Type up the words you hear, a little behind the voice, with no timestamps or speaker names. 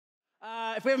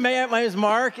If we haven't met yet, my name is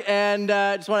Mark, and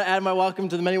I just want to add my welcome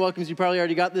to the many welcomes you probably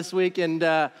already got this week, and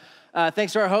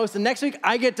thanks to our host. And next week,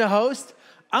 I get to host.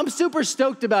 I'm super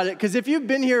stoked about it, because if you've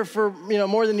been here for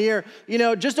more than a year,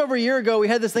 just over a year ago, we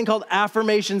had this thing called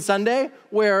Affirmation Sunday,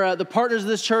 where the partners of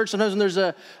this church, sometimes when there's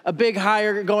a big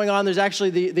hire going on, there's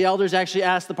actually, the elders actually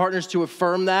ask the partners to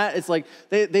affirm that. It's like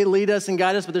they lead us and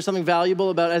guide us, but there's something valuable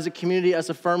about, as a community, us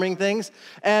affirming things.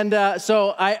 And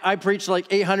so I preached to like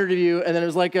 800 of you, and then it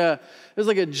was like a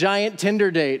giant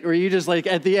Tinder date where you just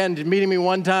at the end, meeting me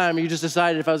one time, you just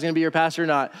decided if I was going to be your pastor or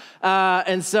not.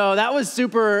 And so that was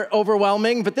super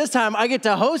overwhelming. But this time I get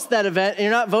to host that event, and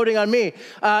you're not voting on me.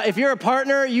 If you're a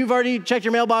partner, you've already checked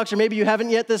your mailbox, or maybe you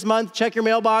haven't yet this month, check your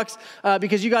mailbox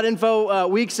because you got info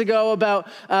weeks ago about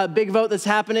a big vote that's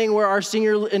happening where our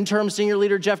interim senior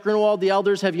leader, Jeff Grunewald, the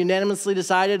elders have unanimously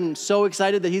decided, and so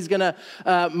excited that he's going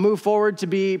to move forward to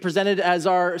be presented as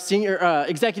our senior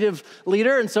executive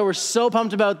leader. And so we're so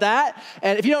pumped about that.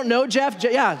 And if you don't know Jeff,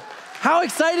 yeah, how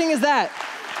exciting is that?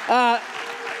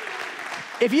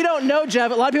 If you don't know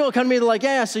Jeff, a lot of people come to me, they're like,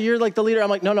 yeah, so you're like the leader. I'm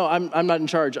like, no, I'm not in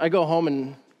charge. I go home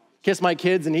and kiss my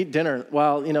kids and eat dinner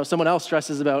while, someone else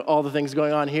stresses about all the things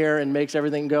going on here and makes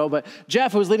everything go. But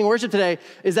Jeff, who's leading worship today,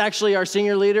 is actually our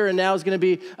senior leader, and now is going to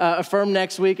be affirmed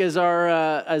next week as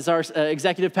our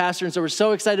executive pastor. And so we're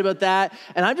so excited about that.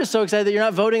 And I'm just so excited that you're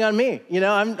not voting on me.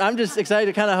 I'm just excited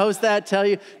to kind of host that, tell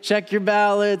you, check your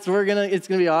ballots. It's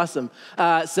going to be awesome.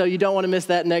 So you don't want to miss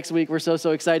that next week. We're so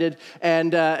excited.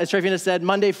 And as Trevina said,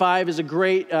 Monday 5 is a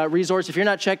great resource. If you're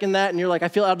not checking that and you're like, I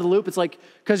feel out of the loop, it's like,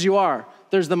 because you are.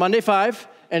 There's the Monday 5,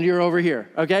 and you're over here,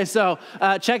 okay? So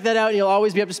check that out, and you'll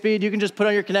always be up to speed. You can just put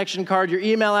on your connection card your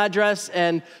email address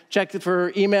and check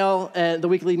for email and the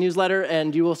weekly newsletter,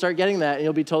 and you will start getting that, and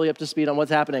you'll be totally up to speed on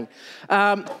what's happening.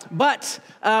 But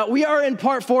we are in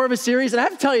part 4 of a series, and I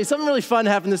have to tell you, something really fun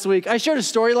happened this week. I shared a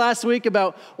story last week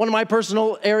about one of my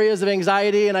personal areas of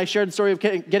anxiety, and I shared the story of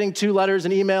getting 2 letters,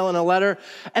 an email and a letter,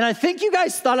 and I think you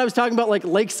guys thought I was talking about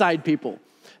lakeside people.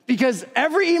 Because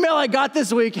every email I got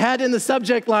this week had in the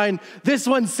subject line, "This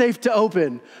one's safe to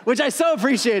open," which I so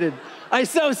appreciated. I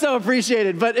so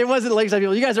appreciated, but it wasn't Lakeside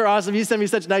people. You guys are awesome. You send me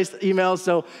such nice emails,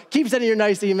 so keep sending your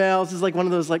nice emails. It's like one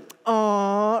of those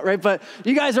aww, right? But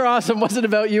you guys are awesome. It wasn't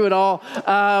about you at all.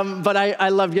 But I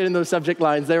loved getting those subject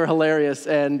lines. They were hilarious,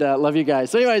 and love you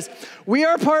guys. So anyways, we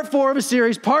are part 4 of a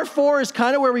series. Part 4 is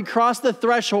kind of where we cross the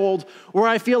threshold where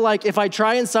I feel like if I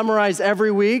try and summarize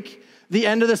every week, the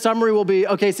end of the summary will be,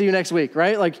 okay, see you next week,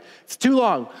 right? It's too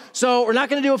long. So we're not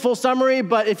gonna do a full summary,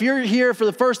 but if you're here for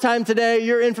the first time today,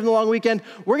 you're in from the long weekend,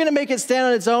 we're gonna make it stand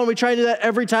on its own. We try to do that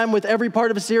every time with every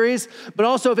part of a series, but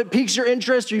also if it piques your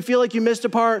interest or you feel like you missed a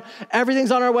part,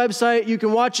 everything's on our website. You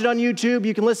can watch it on YouTube.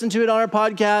 You can listen to it on our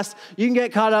podcast. You can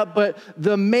get caught up, but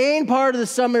the main part of the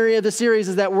summary of the series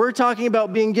is that we're talking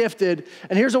about being gifted,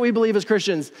 and here's what we believe as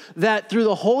Christians, that through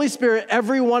the Holy Spirit,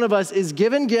 every one of us is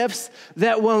given gifts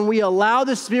that when we allow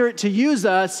the Spirit to use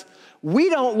us, we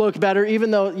don't look better, even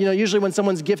though, usually when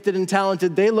someone's gifted and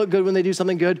talented, they look good when they do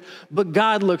something good, but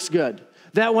God looks good.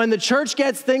 That when the church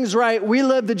gets things right, we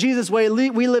live the Jesus way,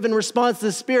 we live in response to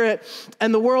the Spirit,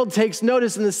 and the world takes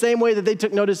notice in the same way that they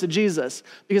took notice of Jesus.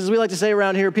 Because as we like to say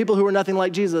around here, people who are nothing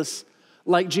like Jesus.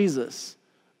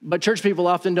 But church people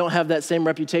often don't have that same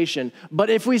reputation.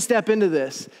 But if we step into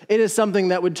this, it is something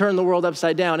that would turn the world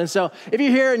upside down. And so if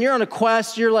you're here and you're on a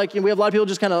quest, you're like, we have a lot of people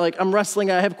just kind of I'm wrestling,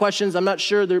 I have questions, I'm not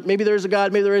sure, maybe there's a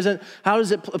God, maybe there isn't. How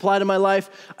does it apply to my life?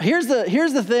 Here's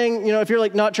the thing, if you're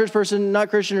not church person,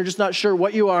 not Christian, or just not sure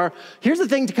what you are, here's the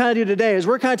thing to kind of do today is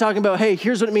we're kind of talking about, hey,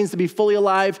 here's what it means to be fully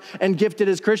alive and gifted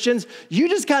as Christians. You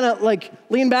just kind of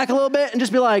lean back a little bit and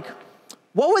just be like,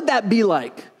 what would that be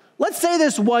like? Let's say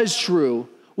this was true.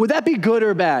 Would that be good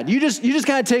or bad? You just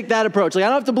kind of take that approach. I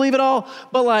don't have to believe it all,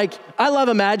 but I love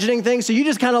imagining things. So you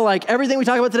just kind of everything we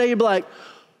talk about today, you'd be like,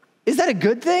 is that a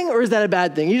good thing or is that a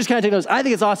bad thing? You just kind of take notes. I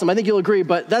think it's awesome. I think you'll agree,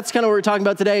 but that's kind of what we're talking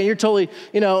about today. And you're totally,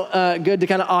 good to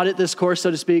kind of audit this course, so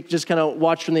to speak, just kind of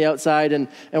watch from the outside. And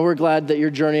we're glad that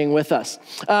you're journeying with us.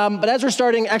 But as we're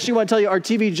starting, actually I want to tell you, our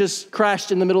TV just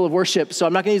crashed in the middle of worship. So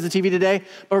I'm not going to use the TV today,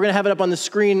 but we're going to have it up on the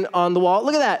screen on the wall.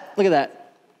 Look at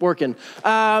that, working.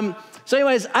 So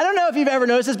anyways, I don't know if you've ever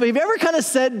noticed this, but have you ever kind of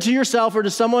said to yourself or to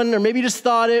someone, or maybe you just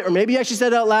thought it, or maybe you actually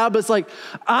said it out loud, but it's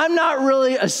I'm not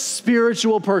really a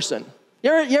spiritual person.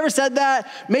 You ever said that?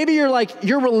 Maybe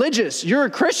you're religious, you're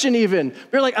a Christian even.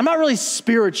 You're I'm not really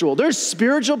spiritual. There's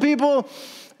spiritual people,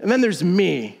 and then there's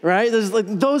me, right? There's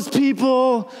those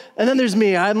people, and then there's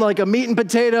me. I'm a meat and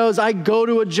potatoes. I go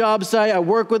to a job site. I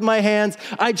work with my hands.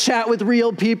 I chat with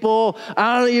real people.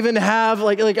 I don't even have,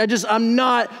 I'm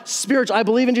not spiritual. I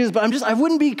believe in Jesus, but I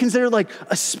wouldn't be considered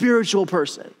a spiritual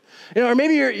person. Or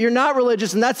maybe you're not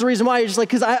religious, and that's the reason why you're just like,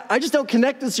 because I just don't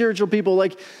connect with spiritual people.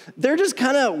 Like, they're just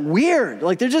kind of weird.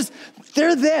 Like,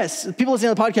 they're this. People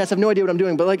listening to the podcast have no idea what I'm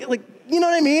doing, but like, you know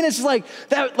what I mean? It's just like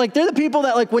that. Like, they're the people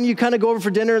that, like, when you kind of go over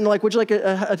for dinner and like, would you like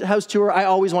a house tour? I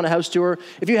always want a house tour.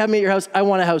 If you have me at your house, I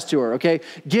want a house tour. Okay,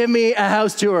 give me a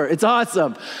house tour. It's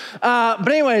awesome. But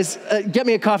anyways, get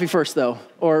me a coffee first though,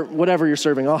 or whatever you're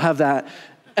serving. I'll have that.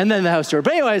 And then the house tour.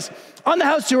 But anyways, on the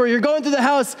house tour, you're going through the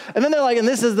house, and then they're like, and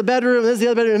this is the bedroom, and this is the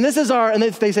other bedroom, and this is our, and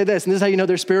they say this, and this is how you know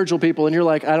they're spiritual people, and you're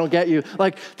like, I don't get you.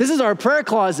 Like, this is our prayer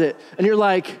closet, and you're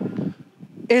like,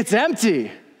 it's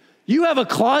empty. You have a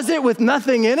closet with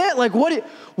nothing in it? Like, what,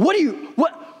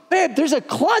 babe, there's a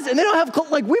closet, and they don't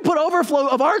have, like, we put overflow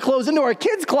of our clothes into our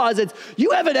kids' closets.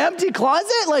 You have an empty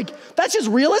closet? Like, that's just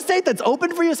real estate that's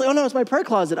open for you? It's like, oh no, it's my prayer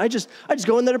closet. I just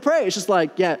go in there to pray. It's just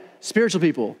like, yeah, spiritual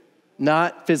people.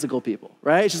 Not physical people,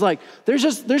 right? It's just like, there's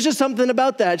just something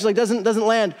about that. It's just like, doesn't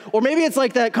land. Or maybe it's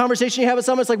like that conversation you have with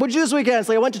someone. It's like, what'd you do this weekend? It's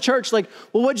like, I went to church. Like,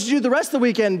 well, what'd you do the rest of the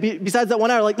weekend besides that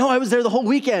 1 hour? Like, no, I was there the whole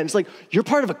weekend. It's like, you're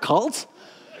part of a cult?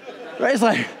 Right? It's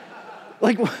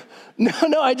like,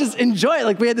 no, I just enjoy it.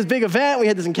 Like, we had this big event. We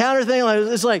had this encounter thing. Like,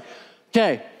 it's like,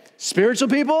 okay, spiritual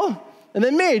people, and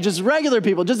then me, just regular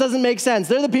people. It just doesn't make sense.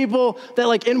 They're the people that,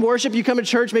 like, in worship, you come to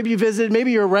church, maybe you visited,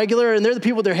 maybe you're a regular, and they're the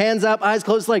people with their hands up, eyes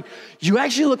closed, like, you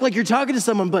actually look like you're talking to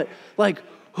someone, but, like,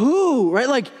 who, right?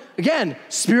 Like, again,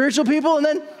 spiritual people, and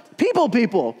then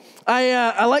people.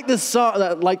 I like this song.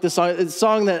 It's a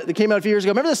song that came out a few years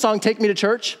ago. Remember the song, Take Me to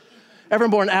Church?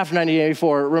 Everyone born after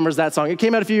 1984 remembers that song. It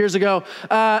came out a few years ago,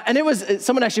 and it was,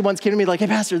 someone actually once came to me like, hey,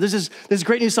 Pastor, there's this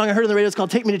great new song I heard on the radio. It's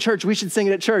called Take Me to Church. We should sing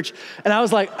it at church. And I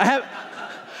was like,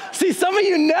 see, some of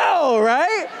you know,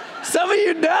 right? Some of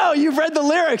you know, you've read the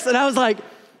lyrics. And I was like,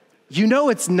 you know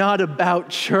it's not about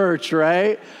church,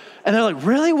 right? And they're like,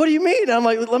 really? What do you mean? And I'm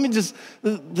like, let me just,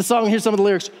 the song, here's some of the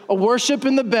lyrics. A worship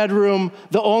in the bedroom,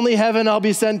 the only heaven I'll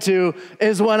be sent to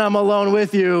is when I'm alone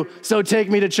with you, so take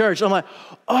me to church. I'm like,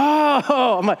 so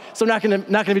I'm not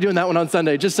gonna be doing that one on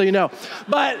Sunday, just so you know.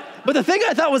 But the thing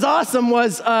I thought was awesome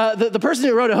was the person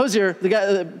who wrote it, Hosier, the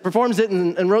guy that performs it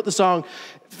and wrote the song,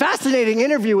 fascinating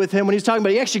interview with him when he's talking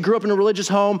about, he actually grew up in a religious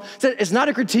home. Said it's not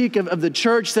a critique of the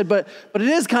church, said, but it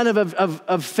is kind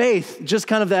of faith, just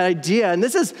kind of that idea. And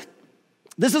this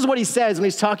is what he says when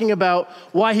he's talking about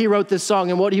why he wrote this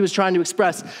song and what he was trying to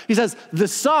express. He says, the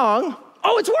song,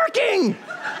 oh, it's working.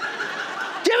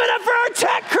 Give it up for our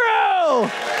tech crew.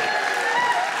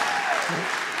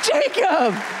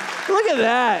 Jacob, look at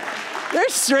that. They're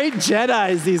straight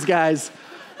Jedis, these guys.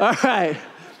 All right.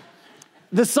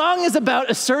 The song is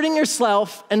about asserting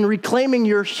yourself and reclaiming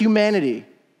your humanity,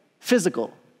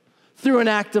 physical, through an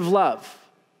act of love.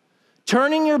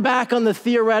 Turning your back on the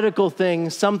theoretical thing,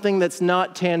 something that's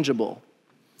not tangible,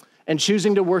 and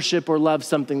choosing to worship or love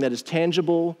something that is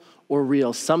tangible or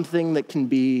real, something that can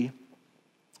be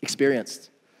experienced.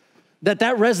 That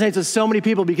resonates with so many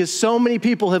people because so many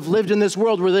people have lived in this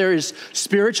world where there is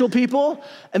spiritual people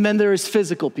and then there is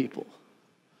physical people.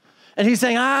 And he's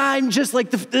saying, I'm just like,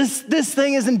 this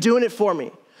thing isn't doing it for me.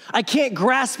 I can't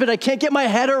grasp it. I can't get my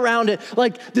head around it.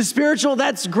 Like the spiritual,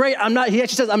 that's great. He actually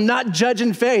says, I'm not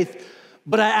judging faith,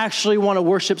 but I actually want to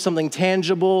worship something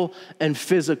tangible and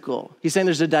physical. He's saying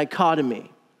there's a dichotomy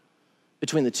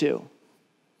between the two.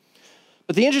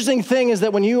 But the interesting thing is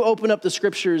that when you open up the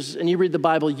scriptures and you read the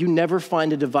Bible, you never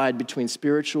find a divide between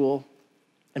spiritual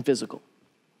and physical.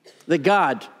 That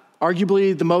God,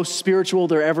 arguably the most spiritual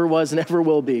there ever was and ever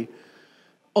will be,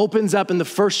 opens up in the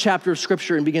first chapter of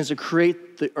scripture and begins to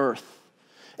create the earth.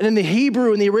 And in the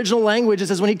Hebrew, in the original language, it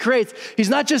says when he creates, he's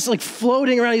not just like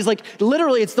floating around. He's like,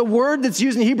 literally, it's the word that's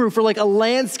used in Hebrew for like a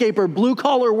landscaper, blue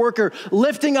collar worker,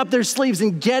 lifting up their sleeves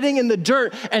and getting in the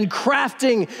dirt and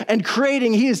crafting and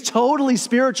creating. He is totally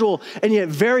spiritual and yet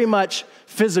very much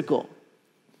physical.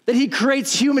 That he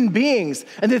creates human beings.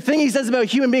 And the thing he says about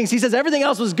human beings, he says everything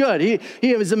else was good.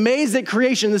 He was amazed at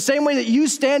creation. The same way that you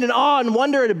stand in awe and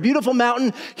wonder at a beautiful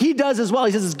mountain, he does as well.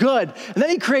 He says it's good. And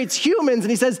then he creates humans and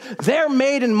he says, they're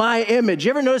made in my image. You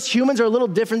ever notice humans are a little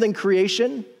different than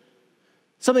creation?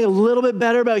 Something a little bit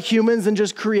better about humans than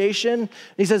just creation? And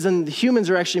he says, and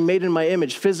humans are actually made in my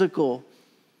image, physical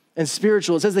and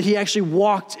spiritual. It says that he actually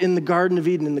walked in the Garden of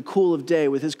Eden in the cool of day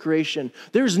with his creation.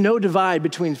 There's no divide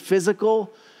between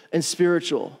physical and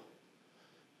spiritual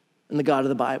in the God of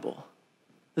the Bible.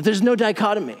 That there's no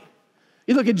dichotomy.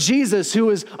 You look at Jesus, who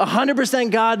was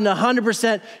 100% God and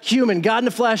 100% human, God in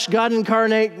the flesh, God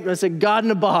incarnate, I say God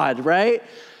in a bod, right?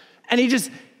 And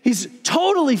he's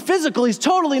totally physical, he's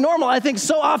totally normal. I think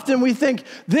so often we think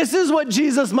this is what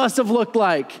Jesus must have looked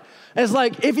like. And it's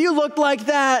like, if you looked like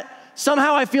that,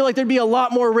 somehow I feel like there'd be a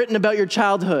lot more written about your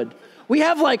childhood. We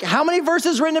have like, how many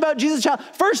verses written about Jesus' child?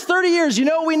 First 30 years, you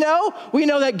know what we know? We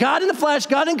know that God in the flesh,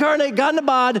 God incarnate, God in the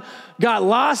bod, got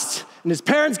lost and his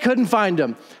parents couldn't find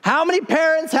him. How many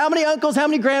parents, how many uncles, how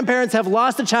many grandparents have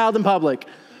lost a child in public?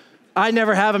 I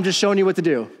never have, I'm just showing you what to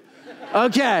do.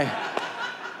 Okay.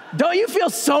 Don't you feel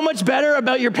so much better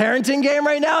about your parenting game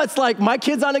right now? It's like, my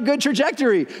kid's on a good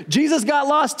trajectory. Jesus got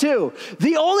lost too.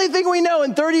 The only thing we know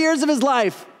in 30 years of his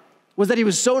life was that he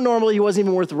was so normal he wasn't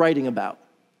even worth writing about.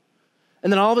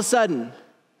 And then all of a sudden,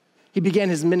 he began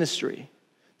his ministry,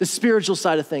 the spiritual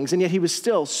side of things, and yet he was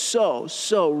still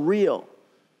so real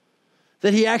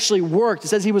that he actually worked. It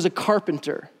says he was a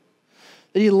carpenter,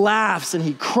 that he laughs and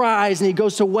he cries and he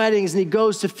goes to weddings and he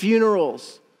goes to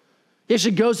funerals. He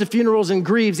actually goes to funerals and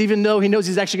grieves, even though he knows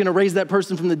he's actually gonna raise that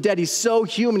person from the dead. He's so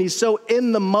human, he's so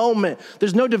in the moment.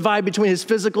 There's no divide between his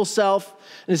physical self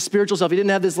and his spiritual self. He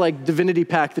didn't have this like divinity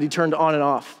pack that he turned on and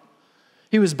off.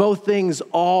 He was both things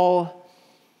all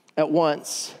at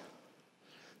once,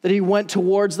 that he went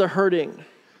towards the hurting.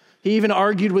 He even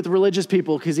argued with religious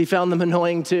people because he found them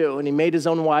annoying too, and he made his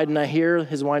own wine, and I hear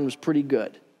his wine was pretty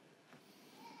good.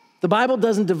 The Bible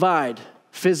doesn't divide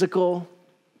physical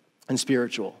and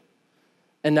spiritual,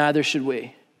 and neither should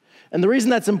we. And the reason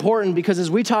that's important, because as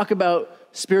we talk about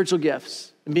spiritual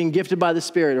gifts and being gifted by the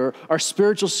Spirit or our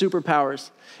spiritual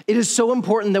superpowers, it is so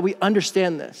important that we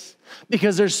understand this.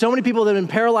 Because there's so many people that have been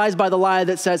paralyzed by the lie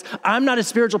that says, I'm not a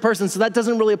spiritual person, so that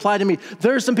doesn't really apply to me.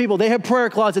 There are some people, they have prayer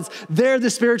closets, they're the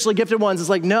spiritually gifted ones. It's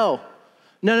like, no.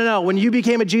 When you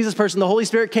became a Jesus person, the Holy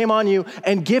Spirit came on you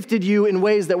and gifted you in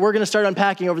ways that we're gonna start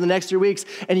unpacking over the next 3 weeks,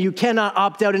 and you cannot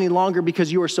opt out any longer because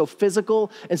you are so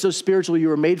physical and so spiritual. You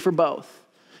were made for both.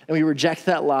 And we reject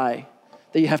that lie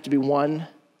that you have to be one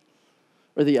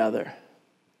or the other.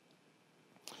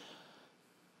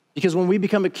 Because when we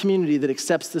become a community that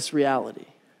accepts this reality,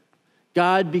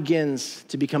 God begins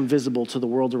to become visible to the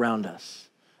world around us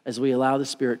as we allow the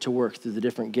Spirit to work through the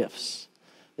different gifts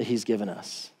that he's given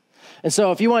us. And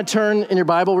so if you want to turn in your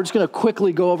Bible, we're just going to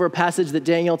quickly go over a passage that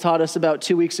Daniel taught us about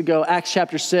 2 weeks ago, Acts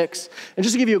chapter 6. And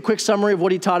just to give you a quick summary of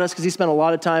what he taught us, because he spent a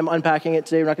lot of time unpacking it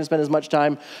today. We're not going to spend as much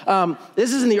time.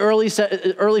 This is in the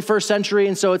early first century,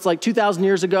 and so it's like 2,000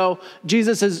 years ago.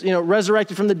 Jesus is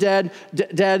resurrected from the dead.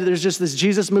 There's just this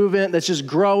Jesus movement that's just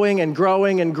growing and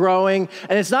growing and growing.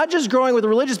 And it's not just growing with the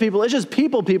religious people, it's just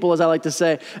people, as I like to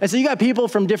say. And so you got people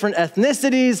from different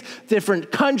ethnicities,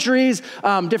 different countries,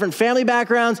 different family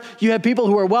backgrounds. You have people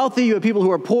who are wealthy, you have people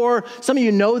who are poor. Some of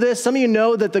you know this. Some of you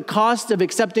know that the cost of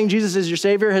accepting Jesus as your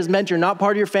Savior has meant you're not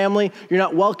part of your family, you're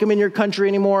not welcome in your country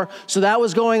anymore. So that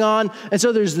was going on. And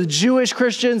so there's the Jewish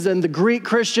Christians and the Greek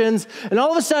Christians. And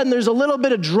all of a sudden there's a little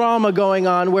bit of drama going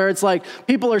on where it's like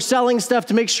people are selling stuff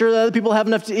to make sure that other people have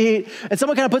enough to eat. And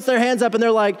someone kind of puts their hands up and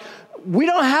they're like, we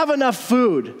don't have enough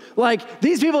food. Like,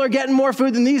 these people are getting more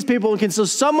food than these people. Can so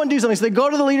someone do something? So they go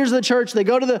to the leaders of the church, they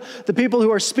go to the people who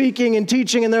are speaking and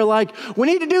teaching, and they're like, we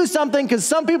need to do something because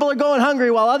some people are going hungry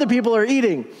while other people are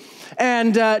eating.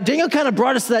 And Daniel kind of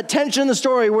brought us to that tension in the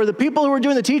story where the people who are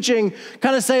doing the teaching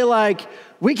kind of say like,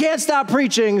 we can't stop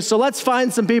preaching, so let's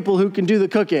find some people who can do the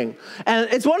cooking. And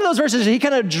it's one of those verses he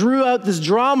kind of drew out this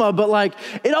drama, but like,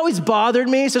 it always bothered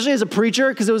me, especially as a preacher,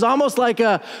 because it was almost like,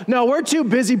 no, we're too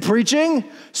busy preaching,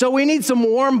 so we need some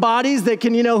warm bodies that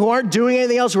can, who aren't doing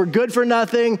anything else, who are good for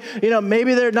nothing,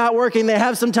 maybe they're not working, they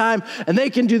have some time, and they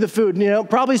can do the food,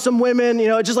 probably some women,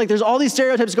 it's just like there's all these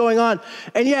stereotypes going on.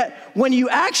 And yet, when you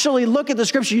actually look at the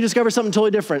scripture, you discover something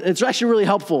totally different. It's actually really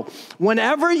helpful.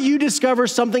 Whenever you discover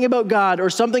something about God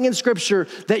or something in scripture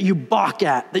that you balk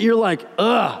at, that you're like,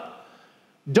 ugh,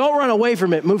 don't run away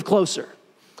from it, move closer.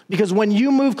 Because when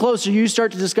you move closer, you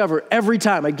start to discover every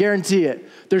time, I guarantee it,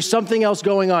 there's something else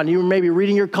going on. You may be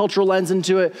reading your cultural lens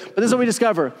into it, but this is what we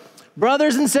discover.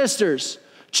 Brothers and sisters,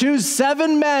 choose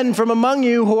 7 men from among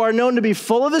you who are known to be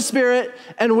full of the Spirit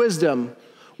and wisdom.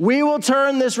 We will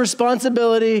turn this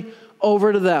responsibility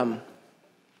over to them.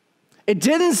 It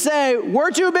didn't say, we're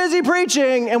too busy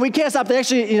preaching and we can't stop. They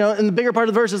actually, in the bigger part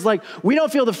of the verse, it's like, we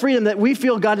don't feel the freedom that we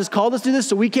feel God has called us to do this,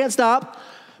 so we can't stop.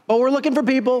 But we're looking for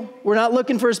people. We're not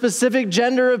looking for a specific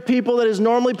gender of people that is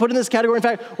normally put in this category. In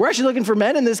fact, we're actually looking for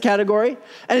men in this category.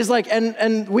 And it's like,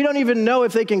 and we don't even know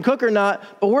if they can cook or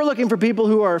not, but we're looking for people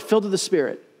who are filled with the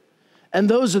Spirit. And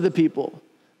those are the people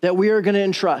that we are going to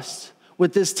entrust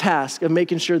with this task of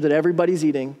making sure that everybody's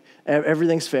eating,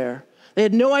 everything's fair. They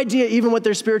had no idea even what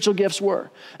their spiritual gifts were.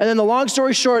 And then the long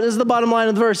story short, this is the bottom line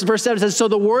of the verse. Verse 7 says, so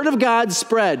the word of God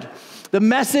spread. The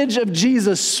message of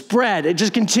Jesus spread. It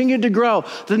just continued to grow.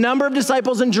 The number of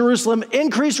disciples in Jerusalem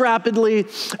increased rapidly,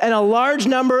 and a large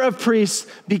number of priests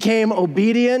became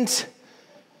obedient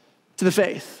to the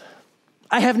faith.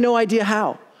 I have no idea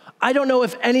how. I don't know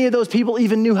if any of those people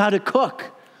even knew how to cook.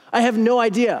 I have no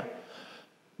idea.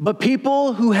 But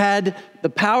people who had the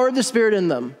power of the Spirit in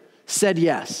them said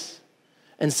yes,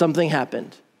 and something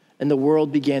happened, and the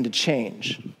world began to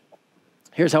change.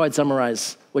 Here's how I'd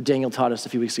summarize what Daniel taught us a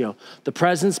few weeks ago. The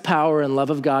presence, power, and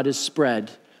love of God is spread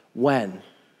when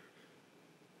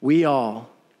we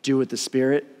all do what the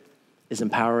Spirit is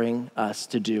empowering us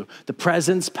to do. The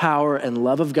presence, power, and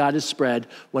love of God is spread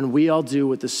when we all do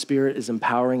what the Spirit is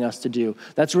empowering us to do.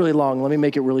 That's really long. Let me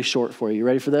make it really short for you. You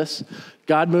ready for this?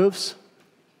 God moves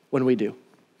when we do.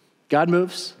 God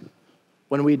moves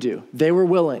when we do. They were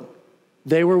willing.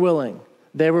 They were willing.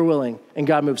 They were willing, and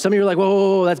God moved. Some of you are like,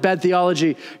 whoa, that's bad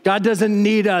theology. God doesn't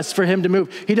need us for him to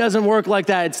move. He doesn't work like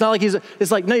that. It's not like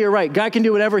it's like, no, you're right. God can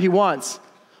do whatever he wants.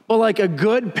 But like a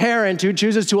good parent who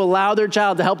chooses to allow their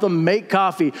child to help them make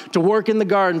coffee, to work in the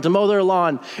garden, to mow their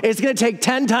lawn, it's going to take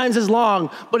 10 times as long,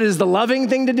 but it is the loving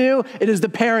thing to do. It is the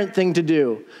parent thing to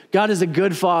do. God is a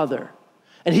good father,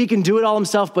 and he can do it all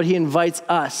himself, but he invites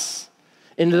us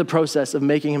into the process of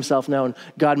making himself known.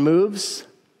 God moves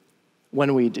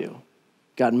when we do.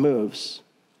 God moves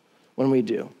when we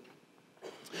do.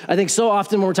 I think so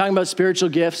often when we're talking about spiritual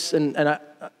gifts, and this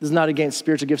is not against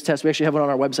spiritual gifts test. We actually have one on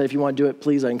our website. If you want to do it,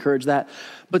 please, I encourage that.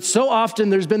 But so often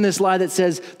there's been this lie that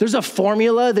says there's a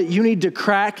formula that you need to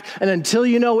crack, and until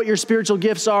you know what your spiritual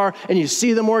gifts are and you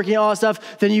see them working, all that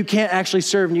stuff, then you can't actually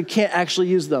serve and you can't actually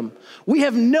use them. We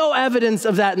have no evidence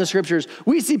of that in the scriptures.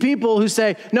 We see people who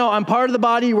say, no, I'm part of the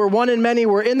body. We're one in many.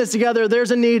 We're in this together.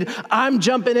 There's a need. I'm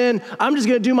jumping in. I'm just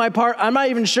going to do my part. I'm not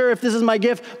even sure if this is my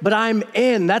gift, but I'm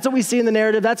in. That's what we see in the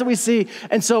narrative. That's what we see.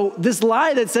 And so this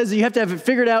lie that says that you have to have it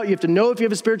figured out, you have to know if you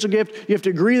have a spiritual gift, you have to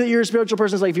agree that you're a spiritual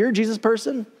person. It's like, if you're a Jesus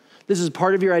person, this is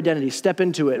part of your identity. Step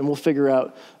into it, and we'll figure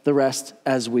out the rest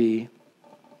as we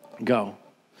go.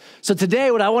 So today,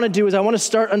 what I want to do is I want to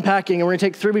start unpacking, and we're going to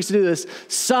take 3 weeks to do this,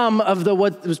 some of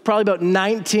what was probably about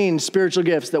 19 spiritual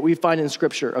gifts that we find in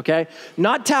Scripture, okay?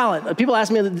 Not talent. People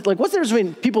ask me, like, what's the difference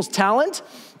between people's talent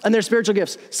and their spiritual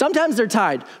gifts? Sometimes they're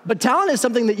tied, but talent is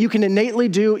something that you can innately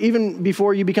do even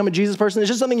before you become a Jesus person. It's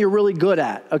just something you're really good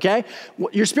at, okay?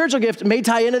 Your spiritual gift may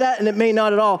tie into that, and it may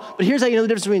not at all, but here's how you know the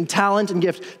difference between talent and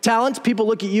gift. Talent, people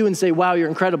look at you and say, wow, you're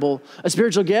incredible. A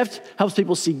spiritual gift helps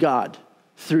people see God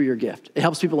through your gift. It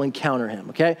helps people encounter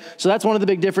him, okay? So that's one of the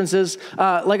big differences.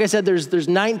 Like I said, there's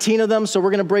 19 of them, so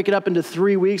we're going to break it up into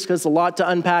 3 weeks because it's a lot to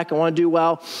unpack. I want to do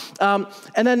well. And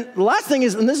then the last thing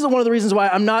is, and this is one of the reasons why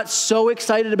I'm not so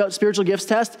excited about spiritual gifts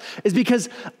test, is because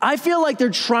I feel like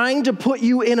they're trying to put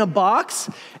you in a box,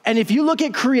 and if you look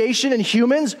at creation and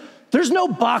humans, there's no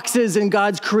boxes in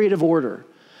God's creative order.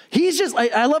 He's just,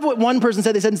 I love what one person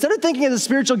said. They said, instead of thinking of the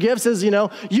spiritual gifts as,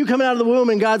 you coming out of the womb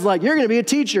and God's like, you're going to be a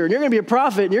teacher and you're going to be a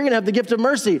prophet and you're going to have the gift of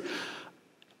mercy. It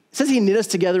says he knit us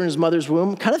together in his mother's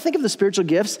womb. Kind of think of the spiritual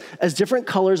gifts as different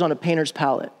colors on a painter's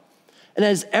palette. And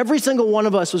as every single one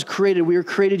of us was created, we were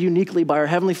created uniquely by our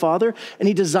Heavenly Father, and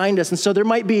he designed us. And so there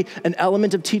might be an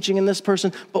element of teaching in this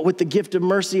person, but with the gift of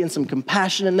mercy and some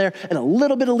compassion in there and a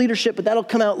little bit of leadership, but that'll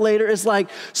come out later. It's like,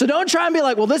 so don't try and be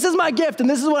like, well, this is my gift, and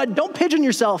this is what don't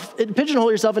pigeonhole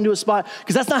yourself into a spot,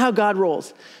 because that's not how God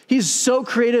rolls. He's so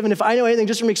creative, and if I know anything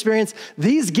just from experience,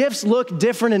 these gifts look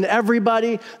different in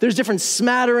everybody. There's different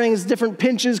smatterings, different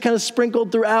pinches kind of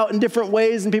sprinkled throughout in different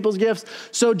ways in people's gifts.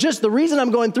 So just the reason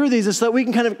I'm going through these is so that we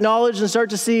can kind of acknowledge and start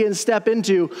to see and step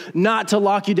into, not to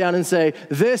lock you down and say,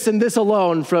 this and this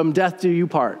alone from death do you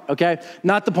part, okay?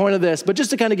 Not the point of this, but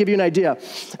just to kind of give you an idea.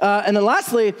 And then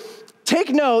lastly, take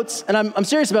notes, and I'm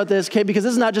serious about this, okay, because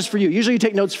this is not just for you. Usually you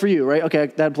take notes for you, right? Okay,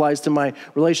 that applies to my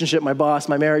relationship, my boss,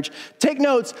 my marriage. Take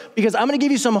notes, because I'm going to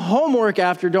give you some homework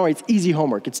after. Don't worry, it's easy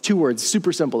homework. It's 2 words,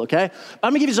 super simple, okay? I'm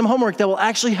going to give you some homework that will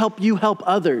actually help you help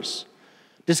others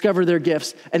discover their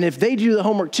gifts. And if they do the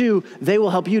homework too, they will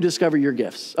help you discover your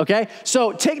gifts, okay?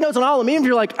 So take notes on all of them. Even if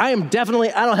you're like, I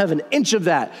don't have an inch of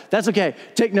that. That's okay.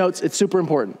 Take notes. It's super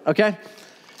important, okay?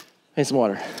 Need some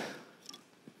water.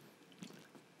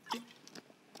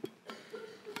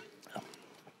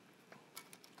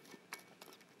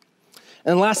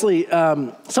 And lastly,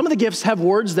 some of the gifts have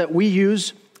words that we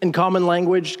use in common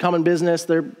language, common business.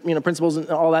 They're, principles and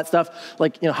all that stuff,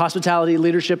 like, hospitality,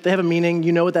 leadership. They have a meaning.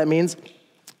 You know what that means.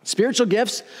 Spiritual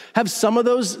gifts have some of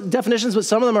those definitions, but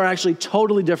some of them are actually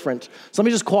totally different. So let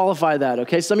me just qualify that,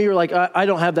 okay? Some of you are like, I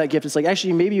don't have that gift. It's like,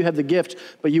 actually, maybe you have the gift,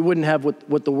 but you wouldn't have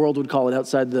what the world would call it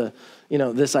outside the,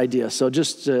 this idea. So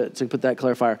just to put that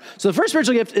clarifier. So the first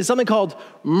spiritual gift is something called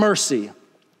mercy.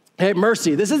 Okay,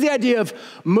 mercy. This is the idea of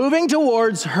moving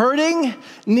towards hurting,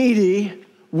 needy,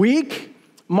 weak,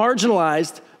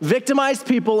 marginalized, victimized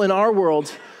people in our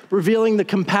world revealing the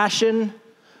compassion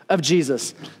of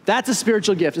Jesus. That's a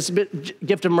spiritual gift. It's a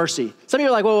gift of mercy. Some of you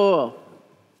are like, whoa.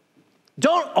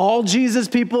 Don't all Jesus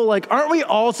people, aren't we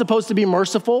all supposed to be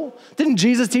merciful? Didn't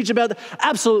Jesus teach about that?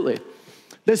 Absolutely.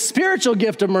 The spiritual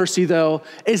gift of mercy, though,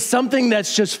 is something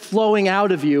that's just flowing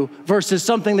out of you versus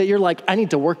something that you're like, I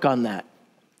need to work on that.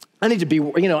 I need to be,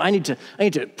 I need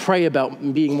to pray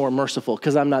about being more merciful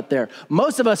because I'm not there.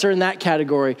 Most of us are in that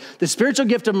category. The spiritual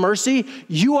gift of mercy,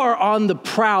 you are on the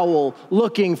prowl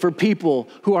looking for people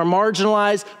who are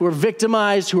marginalized, who are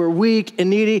victimized, who are weak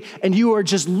and needy, and you are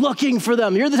just looking for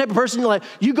them. You're the type of person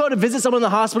you go to visit someone in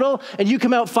the hospital and you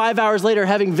come out 5 hours later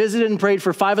having visited and prayed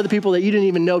for 5 other people that you didn't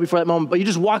even know before that moment, but you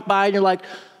just walk by and you're like,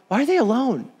 why are they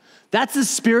alone? That's the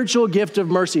spiritual gift of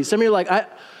mercy. Some of you are like,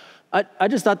 I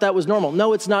just thought that was normal.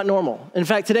 No, it's not normal. In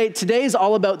fact, today is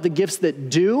all about the gifts that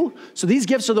do. So these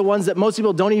gifts are the ones that most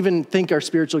people don't even think are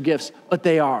spiritual gifts, but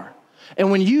they are.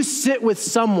 And when you sit with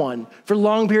someone for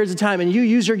long periods of time and you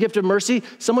use your gift of mercy,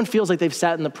 someone feels like they've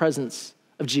sat in the presence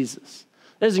of Jesus.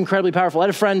 That is incredibly powerful. I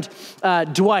had a friend,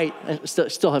 Dwight. I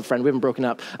still have a friend. We haven't broken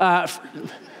up.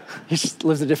 He just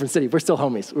lives in a different city. We're still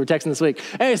homies. We were texting this week.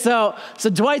 Hey, so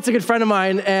Dwight's a good friend of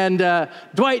mine, and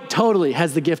Dwight totally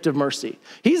has the gift of mercy.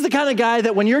 He's the kind of guy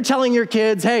that when you're telling your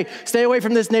kids, hey, stay away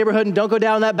from this neighborhood and don't go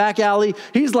down that back alley,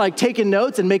 he's like taking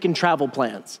notes and making travel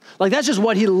plans. That's just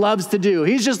what he loves to do.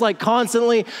 He's just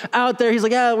constantly out there. He's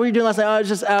like, yeah, what were you doing last night? Oh, I was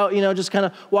just out, just kind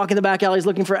of walking the back alleys,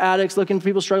 looking for addicts, looking for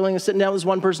people struggling, and sitting down with this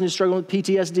one person who's struggling with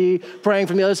PTSD, praying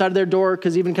from the other side of their door,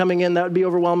 because even coming in, that would be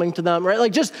overwhelming to them,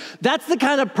 right? That's the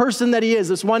kind of person that he is.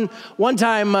 This one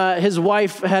time, his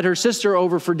wife had her sister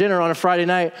over for dinner on a Friday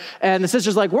night, and the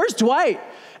sister's like, where's Dwight?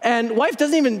 And wife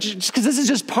doesn't even, because this is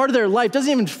just part of their life,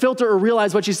 doesn't even filter or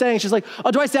realize what she's saying. She's like,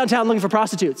 oh, Dwight's downtown looking for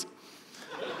prostitutes.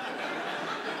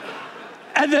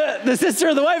 And the sister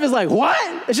of the wife is like, what?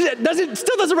 And she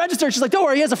still doesn't register. She's like, don't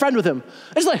worry, he has a friend with him.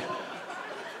 And she's like,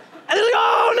 and they're like,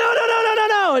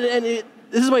 oh, no. And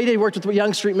this is what he did. He worked with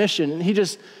Young Street Mission. And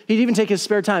he'd even take his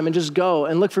spare time and just go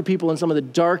and look for people in some of the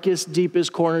darkest,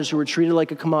 deepest corners who were treated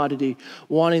like a commodity,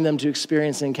 wanting them to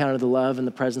experience and encounter the love and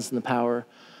the presence and the power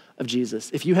of Jesus.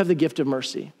 If you have the gift of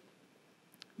mercy,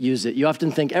 use it. You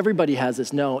often think everybody has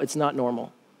this. No, it's not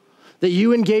normal. That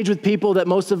you engage with people that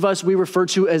most of us, we refer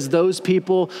to as those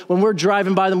people. When we're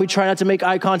driving by them, we try not to make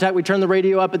eye contact. We turn the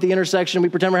radio up at the intersection. We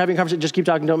pretend we're having a conversation. Just keep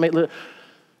talking.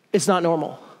 It's not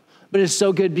normal. But it's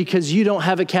so good because you don't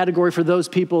have a category for those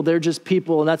people. They're just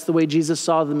people, and that's the way Jesus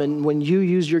saw them. And when you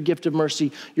use your gift of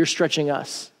mercy, you're stretching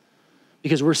us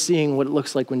because we're seeing what it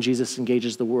looks like when Jesus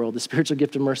engages the world. The spiritual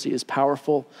gift of mercy is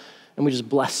powerful, and we just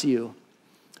bless you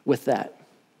with that.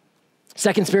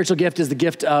 Second spiritual gift is the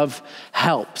gift of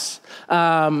helps.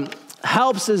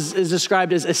 Helps is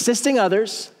described as assisting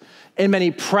others in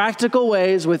many practical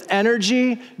ways with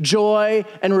energy, joy,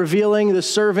 and revealing the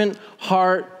servant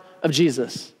heart of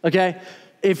Jesus, okay?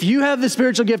 If you have the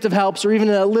spiritual gift of helps or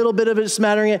even a little bit of it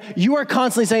smattering it, you are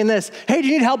constantly saying this, hey, do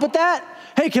you need help with that?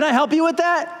 Hey, can I help you with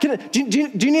that? Do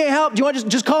you need help? Do you want to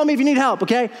just call me if you need help,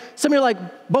 okay? Some of you are like,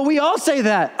 but we all say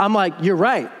that. I'm like, you're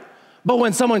right. But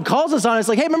when someone calls us on it, it's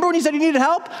like, hey, remember when you said you needed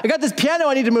help? I got this piano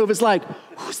I need to move. It's like,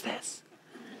 who's this?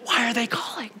 Why are they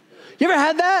calling? You ever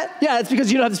had that? Yeah, it's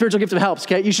because you don't have the spiritual gift of helps,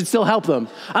 okay? You should still help them.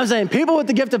 I'm saying people with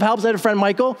the gift of helps. I had a friend,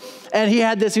 Michael, and he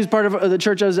had this. He was part of the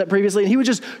church I was at previously, and he would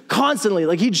just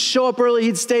constantly, he'd show up early,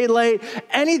 he'd stay late,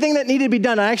 anything that needed to be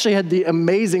done. I actually had the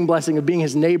amazing blessing of being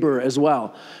his neighbor as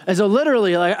well. And so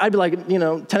literally, I'd be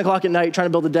 10 o'clock at night trying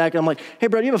to build a deck, and I'm like, hey,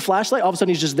 bro, do you have a flashlight? All of a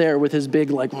sudden, he's just there with his big,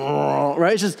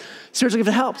 right? It's just spiritual gift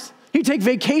of helps. He'd take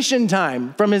vacation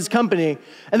time from his company,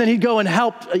 and then he'd go and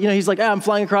help. He's like, I'm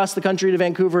flying across the country to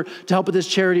Vancouver to help with this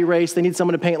charity race. They need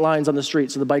someone to paint lines on the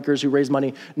street so the bikers who raise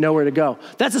money know where to go.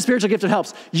 That's a spiritual gift of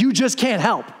helps. You just can't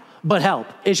help but help.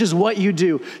 It's just what you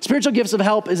do. Spiritual gifts of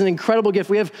help is an incredible gift.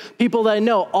 We have people that I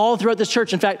know all throughout this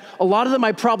church. In fact, a lot of them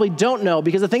I probably don't know,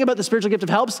 because the thing about the spiritual gift of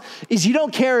helps is you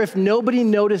don't care if nobody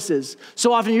notices.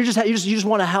 So often you just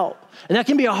want to help. And that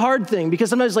can be a hard thing, because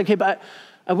sometimes it's like, hey, but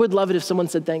I would love it if someone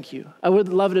said thank you. I would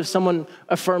love it if someone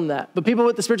affirmed that. But people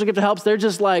with the spiritual gift of helps, they're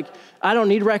just like, I don't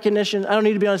need recognition. I don't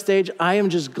need to be on a stage. I am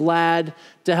just glad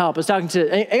to help. I was talking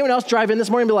to anyone else drive in this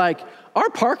morning and be like,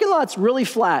 our parking lot's really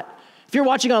flat. If you're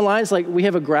watching online, it's like we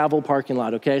have a gravel parking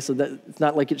lot, okay? So that it's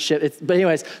not like it's shit. But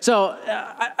anyways, so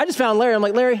I just found Larry. I'm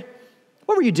like, Larry,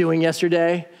 what were you doing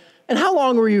yesterday? And how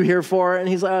long were you here for? And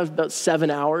he's like, about 7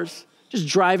 hours. Just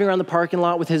driving around the parking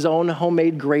lot with his own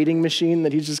homemade grading machine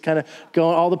that he's just kind of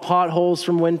going all the potholes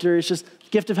from winter. It's just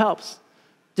gift of helps.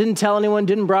 Didn't tell anyone,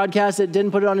 didn't broadcast it,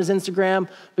 didn't put it on his Instagram,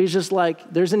 but he's just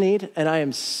like, there's a need, and I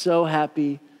am so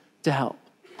happy to help.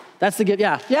 That's the gift.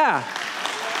 Yeah.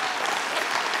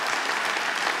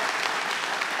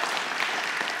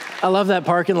 I love that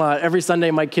parking lot. Every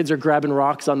Sunday, my kids are grabbing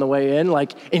rocks on the way in,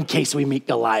 like, in case we meet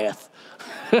Goliath.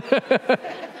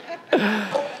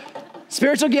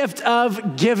 Spiritual gift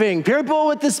of giving. People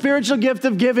with the spiritual gift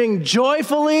of giving,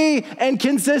 joyfully and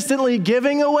consistently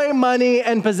giving away money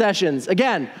and possessions.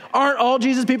 Again, aren't all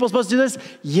Jesus people supposed to do this?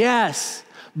 Yes.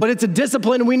 But it's a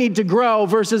discipline we need to grow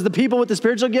versus the people with the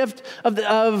spiritual gift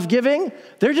of giving.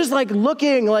 They're just like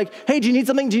looking like, hey, do you need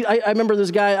something? I remember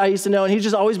this guy I used to know, and he'd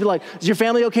just always be like, is your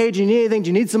family okay? Do you need anything? Do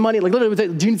you need some money? Like literally would say,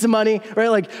 do you need some money? Right?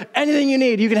 Like anything you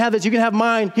need, you can have this, you can have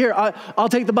mine. Here, I'll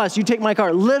take the bus, you take my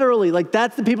car. Literally, like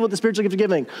that's the people with the spiritual gift of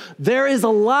giving. There is a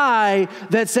lie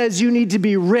that says you need to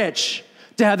be rich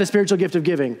to have the spiritual gift of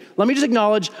giving. Let me just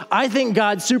acknowledge, I think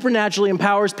God supernaturally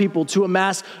empowers people to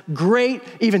amass great,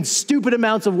 even stupid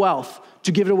amounts of wealth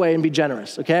to give it away and be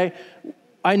generous, okay?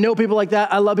 I know people like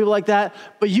that. I love people like that.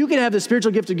 But you can have the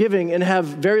spiritual gift of giving and have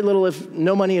very little, if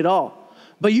no money at all.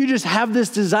 But you just have this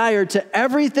desire to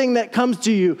everything that comes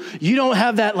to you. You don't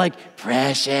have that like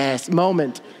precious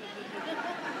moment.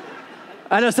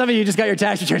 I know some of you just got your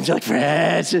tax returns. You're like,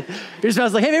 precious. Your spouse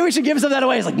is like, hey, maybe we should give some of that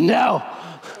away. It's like, no.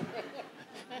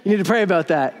 You need to pray about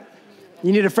that.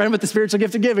 You need a friend with the spiritual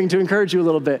gift of giving to encourage you a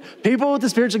little bit. People with the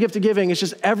spiritual gift of giving, it's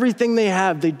just everything they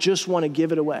have, they just want to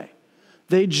give it away.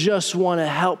 They just want to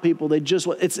help people.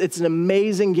 It's an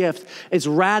amazing gift. It's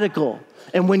radical.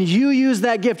 And when you use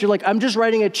that gift, you're like, I'm just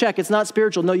writing a check. It's not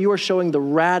spiritual. No, you are showing the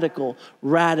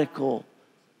radical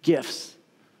gifts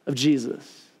of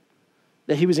Jesus,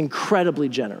 that he was incredibly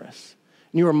generous.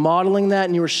 And you are modeling that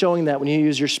and you are showing that when you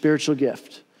use your spiritual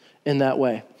gift in that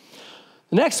way.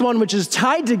 The next one, which is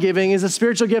tied to giving, is a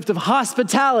spiritual gift of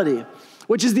hospitality,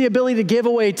 which is the ability to give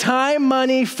away time,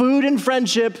 money, food, and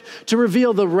friendship to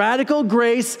reveal the radical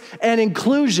grace and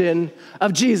inclusion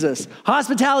of Jesus.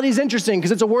 Hospitality is interesting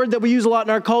because it's a word that we use a lot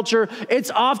in our culture.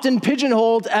 It's often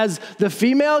pigeonholed as the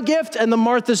female gift and the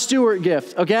Martha Stewart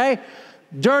gift, okay?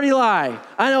 Dirty lie.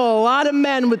 I know a lot of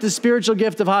men with the spiritual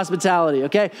gift of hospitality,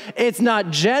 okay? It's not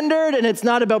gendered and it's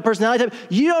not about personality type.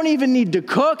 You don't even need to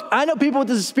cook. I know people with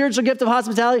the spiritual gift of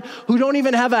hospitality who don't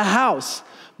even have a house,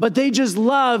 but they just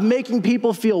love making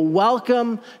people feel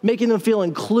welcome, making them feel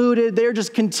included. They're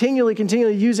just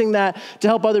continually using that to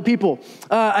help other people.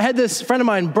 I had this friend of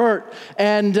mine, Bert,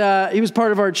 and he was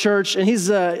part of our church, and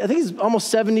he's, I think he's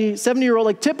almost 70-year-old,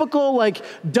 like typical like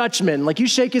Dutchman. Like you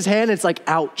shake his hand, it's like,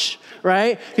 ouch,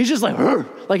 right? He's just like,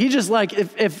 "Rrr." Like he just like,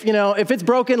 if it's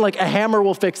broken, like a hammer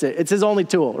will fix it. It's his only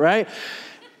tool, right?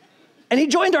 And he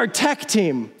joined our tech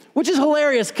team, which is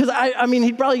hilarious because I mean,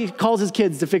 he probably calls his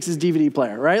kids to fix his DVD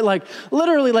player, right? Like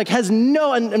literally like has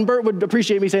no, and Bert would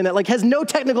appreciate me saying that, like has no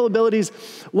technical abilities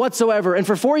whatsoever. And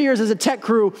for 4 years as a tech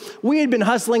crew, we had been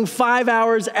hustling 5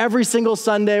 hours every single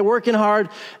Sunday, working hard,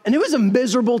 and it was a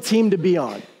miserable team to be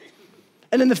on.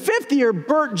 And in the 5th year,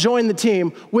 Bert joined the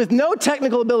team with no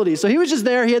technical ability. So he was just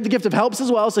there. He had the gift of helps as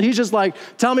well. So he's just like,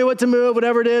 tell me what to move,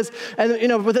 whatever it is.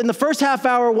 And within the first half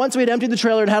hour, once we had emptied the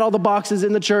trailer and had all the boxes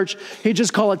in the church, he'd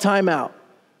just call a timeout.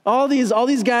 All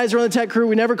these guys are on the tech crew.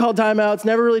 We never called timeouts,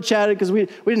 never really chatted because we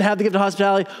didn't have the gift of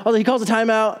hospitality. Although he calls a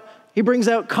timeout. He brings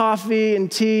out coffee and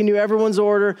tea, knew everyone's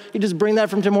order. He'd just bring that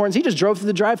from Tim Hortons. He just drove through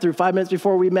the drive-thru 5 minutes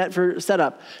before we met for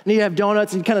setup. And he'd have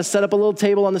donuts and he'd kind of set up a little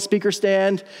table on the speaker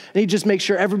stand. And he'd just make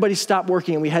sure everybody stopped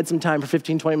working and we had some time for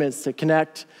 15, 20 minutes to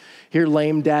connect, hear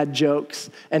lame dad jokes.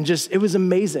 And just, it was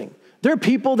amazing. There are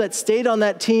people that stayed on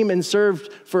that team and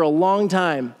served for a long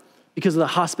time because of the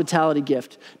hospitality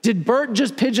gift. Did Bert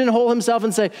just pigeonhole himself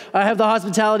and say, I have the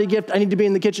hospitality gift, I need to be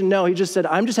in the kitchen? No, he just said,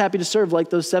 I'm just happy to serve like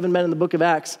those 7 men in the book of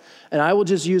Acts, and I will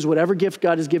just use whatever gift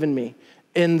God has given me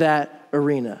in that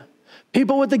arena.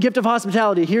 People with the gift of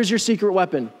hospitality, here's your secret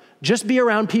weapon. Just be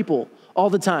around people all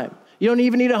the time. You don't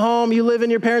even need a home. You live in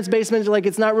your parents' basement. Like,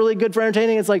 it's not really good for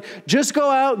entertaining. It's like, just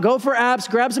go out, go for apps,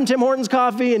 grab some Tim Hortons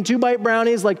coffee and 2-bite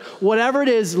brownies. Like, whatever it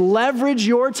is, leverage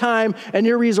your time and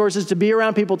your resources to be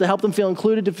around people, to help them feel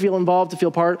included, to feel involved, to feel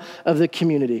part of the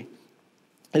community.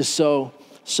 Is so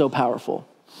powerful.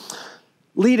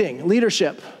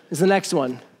 Leadership is the next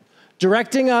one.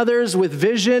 Directing others with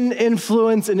vision,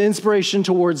 influence, and inspiration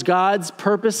towards God's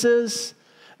purposes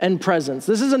and presence.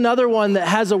 This is another one that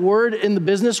has a word in the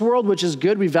business world, which is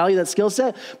good. We value that skill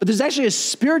set. But there's actually a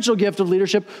spiritual gift of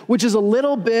leadership, which is a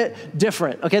little bit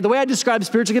different. Okay, the way I describe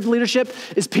spiritual gift of leadership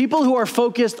is people who are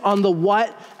focused on the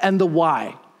what and the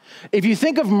why. If you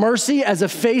think of mercy as a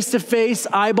face-to-face,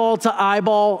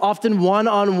 eyeball-to-eyeball, often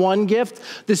one-on-one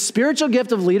gift, the spiritual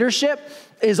gift of leadership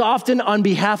is often on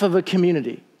behalf of a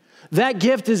community. That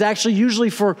gift is actually usually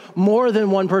for more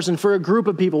than one person, for a group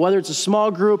of people, whether it's a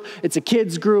small group, it's a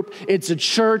kids group, it's a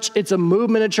church, it's a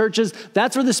movement of churches.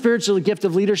 That's where the spiritual gift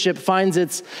of leadership finds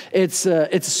its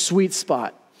sweet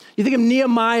spot. You think of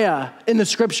Nehemiah in the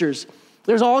scriptures.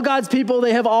 There's all God's people.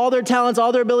 They have all their talents,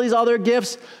 all their abilities, all their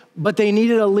gifts, but they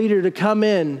needed a leader to come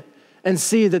in and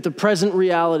see that the present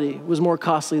reality was more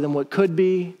costly than what could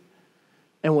be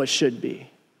and what should be.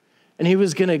 And he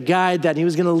was going to guide that. He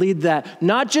was going to lead that,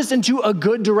 not just into a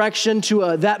good direction, to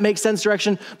a that makes sense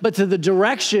direction, but to the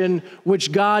direction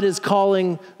which God is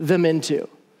calling them into.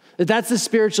 That's the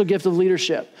spiritual gift of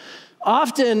leadership.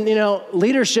 Often,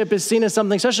 leadership is seen as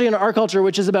something, especially in our culture,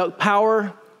 which is about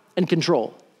power and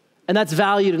control. And that's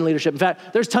valued in leadership. In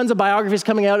fact, there's tons of biographies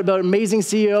coming out about amazing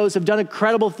CEOs who have done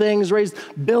incredible things, raised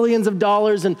billions of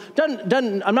dollars, and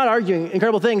done, I'm not arguing,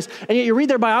 incredible things. And yet you read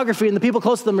their biography, and the people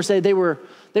close to them say they were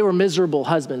miserable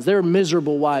husbands. They were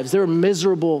miserable wives. They were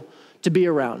miserable to be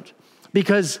around.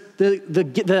 Because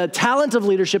the talent of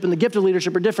leadership and the gift of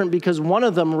leadership are different, because one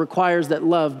of them requires that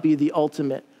love be the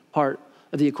ultimate part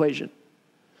of the equation.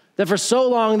 That for so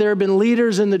long there have been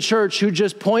leaders in the church who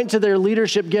just point to their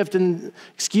leadership gift and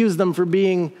excuse them for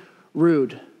being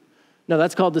rude. No,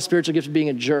 that's called the spiritual gift of being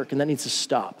a jerk, and that needs to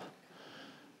stop.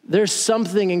 There's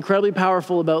something incredibly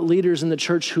powerful about leaders in the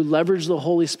church who leverage the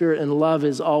Holy Spirit, and love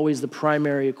is always the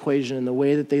primary equation in the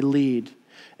way that they lead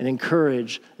and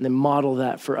encourage and then model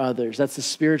that for others. That's the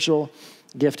spiritual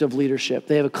gift of leadership.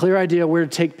 They have a clear idea where to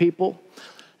take people.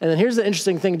 And then here's the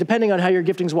interesting thing, depending on how your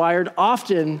gifting's wired,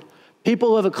 often people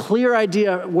who have a clear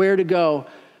idea where to go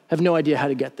have no idea how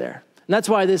to get there. And that's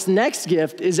why this next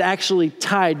gift is actually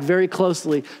tied very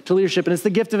closely to leadership, and it's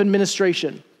the gift of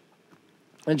administration.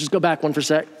 And just go back one for a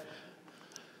sec.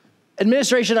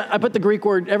 Administration, I put the Greek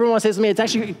word, everyone wants to say to me, it's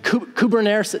actually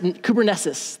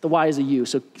Kubernetes. The Y is a U,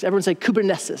 so everyone say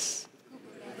Kubernetes.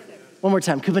 One more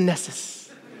time,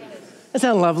 Kubernetes. That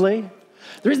sounds lovely.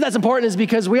 The reason that's important is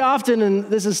because we often, and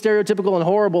this is stereotypical and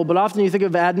horrible, but often you think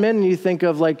of admin and you think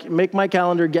of make my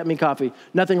calendar, get me coffee.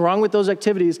 Nothing wrong with those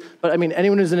activities, but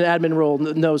anyone who's in an admin role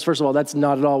knows, first of all, that's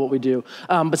not at all what we do.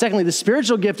 But secondly, the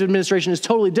spiritual gift of administration is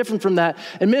totally different from that.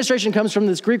 Administration comes from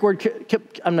this Greek word,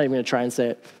 I'm not even gonna try and say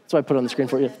it. That's why I put it on the screen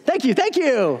for you. Thank you.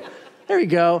 There you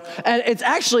go. And it's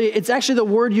actually the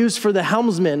word used for the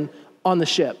helmsman on the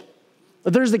ship.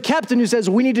 But there's the captain who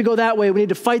says, we need to go that way. We need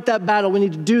to fight that battle. We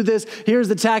need to do this. Here's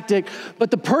the tactic.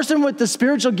 But the person with the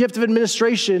spiritual gift of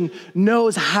administration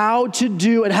knows how to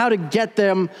do and how to get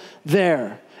them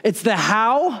there. It's the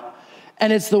how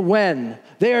and it's the when.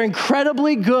 They are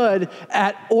incredibly good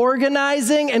at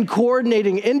organizing and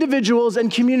coordinating individuals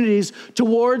and communities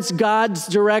towards God's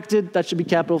directed, that should be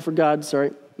capital for God,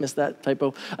 sorry, missed that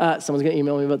typo. Someone's gonna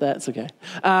email me about that, it's okay.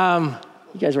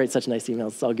 You guys write such nice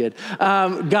emails, it's all good.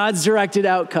 God's directed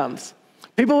outcomes.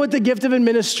 People with the gift of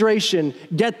administration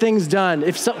get things done.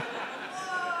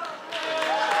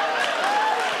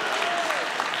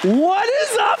 What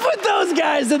is up with those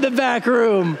guys in the back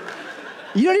room?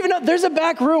 You don't even know, there's a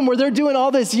back room where they're doing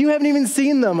all this. You haven't even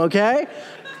seen them, okay?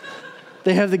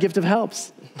 They have the gift of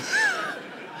helps.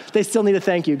 They still need a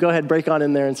thank you. Go ahead, break on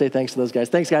in there and say thanks to those guys.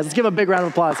 Thanks, guys. Let's give a big round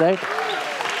of applause, eh?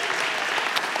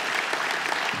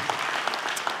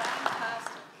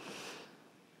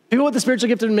 People with the spiritual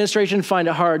gift of administration find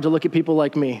it hard to look at people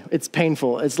like me. It's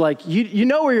painful. It's like, you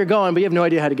know where you're going, but you have no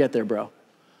idea how to get there, bro.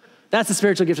 That's the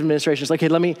spiritual gift of administration. It's like, hey,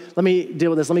 let me deal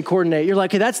with this. Let me coordinate. You're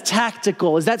like, hey, that's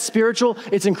tactical. Is that spiritual?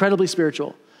 It's incredibly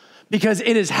spiritual because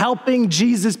it is helping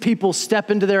Jesus people step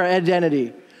into their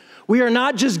identity. We are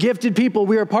not just gifted people.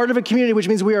 We are part of a community, which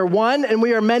means we are one and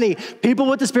we are many. People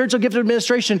with the spiritual gift of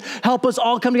administration help us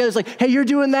all come together. It's like, hey, you're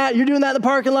doing that in the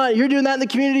parking lot. You're doing that in the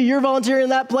community. You're volunteering in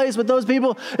that place with those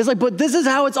people. It's like, but this is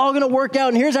how it's all going to work out.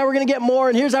 And here's how we're going to get more.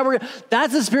 And here's how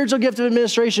that's the spiritual gift of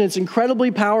administration. It's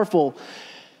incredibly powerful.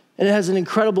 And it has an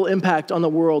incredible impact on the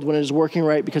world when it is working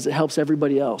right because it helps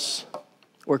everybody else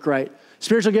work right.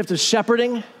 Spiritual gift of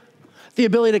shepherding. The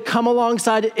ability to come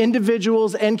alongside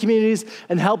individuals and communities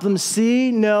and help them see,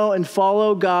 know, and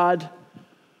follow God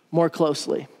more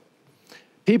closely.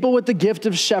 People with the gift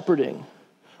of shepherding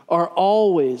are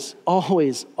always,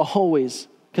 always, always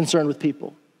concerned with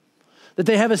people. That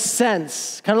they have a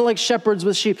sense, kind of like shepherds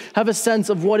with sheep, have a sense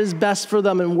of what is best for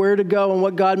them and where to go and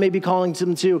what God may be calling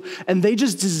them to. And they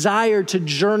just desire to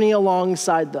journey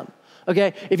alongside them.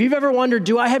 Okay, if you've ever wondered,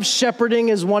 do I have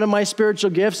shepherding as one of my spiritual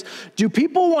gifts? Do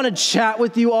people want to chat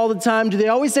with you all the time? Do they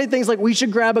always say things like, we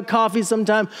should grab a coffee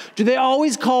sometime? Do they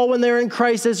always call when they're in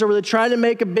crisis or when they're trying to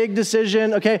make a big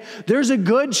decision? Okay, there's a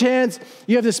good chance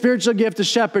you have the spiritual gift of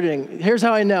shepherding. Here's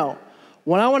how I know.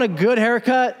 When I want a good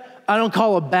haircut, I don't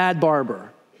call a bad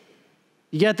barber.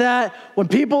 You get that? When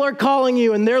people are calling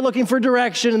you and they're looking for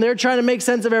direction and they're trying to make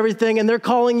sense of everything and they're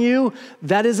calling you,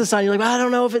 that is a sign. You're like, well, I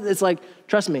don't know if it's like,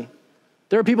 trust me,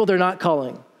 there are people they're not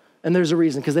calling, and there's a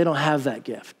reason, because they don't have that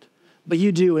gift. But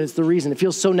you do, and it's the reason. It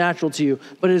feels so natural to you,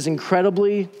 but it is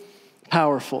incredibly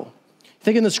powerful.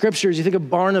 Think in the scriptures, you think of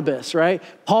Barnabas, right?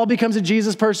 Paul becomes a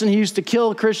Jesus person. He used to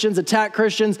kill Christians, attack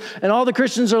Christians, and all the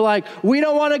Christians are like, we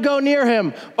don't want to go near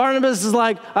him. Barnabas is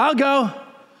like, I'll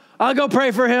go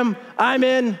pray for him. I'm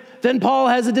in. Then Paul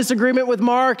has a disagreement with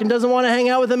Mark and doesn't want to hang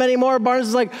out with him anymore. Barnabas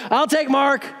is like, I'll take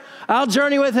Mark. I'll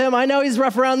journey with him. I know he's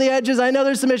rough around the edges. I know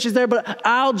there's some issues there, but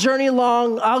I'll journey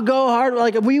along. I'll go hard.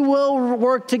 Like, we will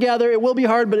work together. It will be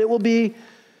hard, but it will be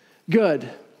good.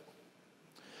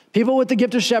 People with the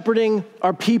gift of shepherding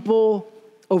are people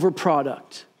over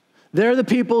product. They're the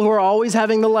people who are always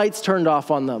having the lights turned off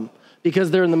on them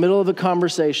because they're in the middle of a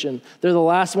conversation. They're the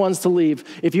last ones to leave.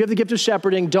 If you have the gift of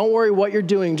shepherding, don't worry what you're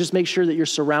doing. Just make sure that you're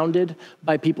surrounded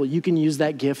by people. You can use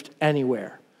that gift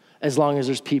anywhere as long as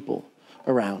there's people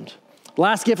around. The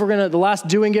last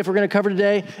doing gift we're going to cover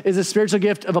today is the spiritual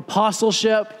gift of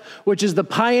apostleship, which is the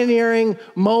pioneering,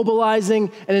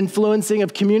 mobilizing, and influencing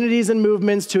of communities and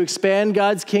movements to expand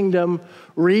God's kingdom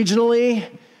regionally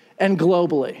and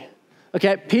globally.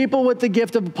 Okay, people with the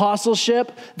gift of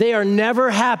apostleship, they are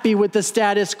never happy with the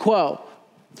status quo.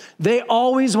 They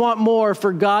always want more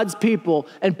for God's people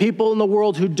and people in the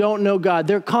world who don't know God.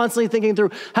 They're constantly thinking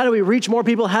through, how do we reach more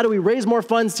people? How do we raise more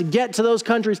funds to get to those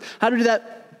countries? How do we do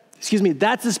that?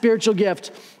 That's the spiritual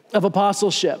gift of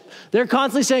apostleship. They're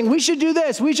constantly saying, we should do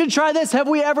this. We should try this. Have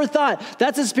we ever thought?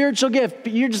 That's a spiritual gift.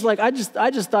 But you're just like, I just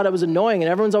thought it was annoying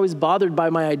and everyone's always bothered by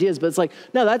my ideas. But it's like,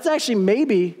 no, that's actually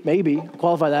maybe,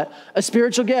 qualify that, a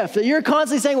spiritual gift. That you're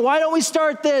constantly saying, why don't we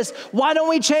start this? Why don't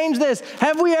we change this?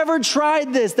 Have we ever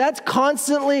tried this? That's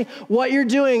constantly what you're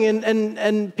doing.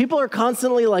 And people are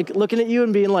constantly like looking at you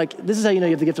and being like, this is how you know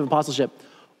you have the gift of apostleship.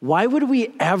 Why would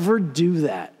we ever do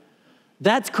that?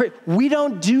 That's crazy. We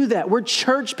don't do that. We're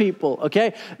church people,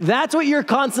 okay? That's what you're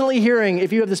constantly hearing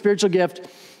if you have the spiritual gift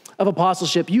of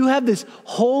apostleship. You have this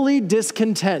holy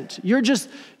discontent.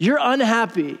 You're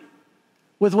unhappy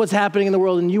with what's happening in the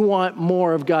world, and you want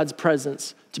more of God's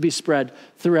presence to be spread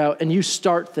throughout, and you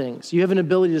start things. You have an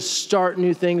ability to start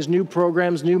new things, new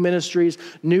programs, new ministries,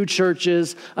 new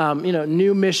churches,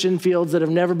 new mission fields that have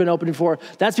never been opened before.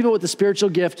 That's people with the spiritual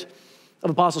gift of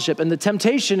apostleship. And the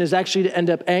temptation is actually to end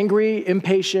up angry,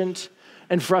 impatient,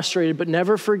 and frustrated. But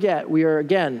never forget, we are,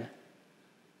 again,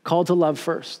 called to love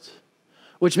first.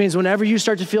 Which means whenever you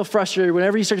start to feel frustrated,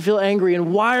 whenever you start to feel angry,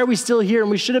 and why are we still here?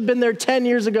 And we should have been there 10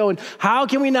 years ago. And how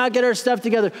can we not get our stuff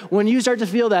together? When you start to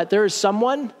feel that, there is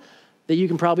someone that you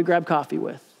can probably grab coffee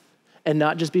with and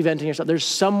not just be venting yourself. There's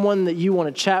someone that you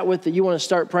want to chat with, that you want to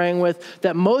start praying with,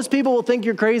 that most people will think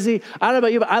you're crazy. I don't know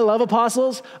about you, but I love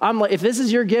apostles. I'm like, if this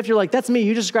is your gift, you're like, that's me.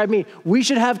 You just described me. We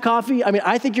should have coffee. I mean,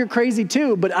 I think you're crazy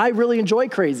too, but I really enjoy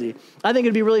crazy. I think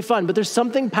it'd be really fun, but there's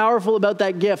something powerful about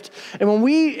that gift. And when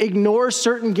we ignore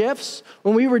certain gifts,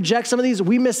 when we reject some of these,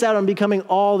 we miss out on becoming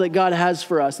all that God has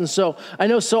for us. And so I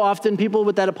know so often people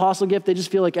with that apostle gift, they just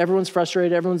feel like everyone's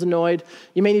frustrated, everyone's annoyed.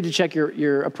 You may need to check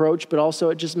your approach, but also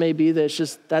it just may be that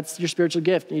that's your spiritual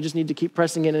gift. And you just need to keep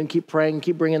pressing in and keep praying,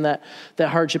 keep bringing that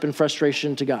hardship and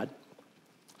frustration to God.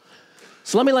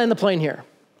 So let me land the plane here.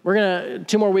 We're going to,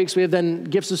 2 more weeks. We have then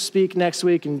gifts of speak next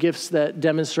week and gifts that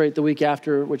demonstrate the week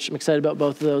after, which I'm excited about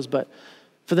both of those. But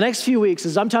for the next few weeks,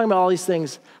 as I'm talking about all these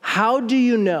things, how do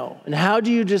you know and how do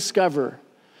you discover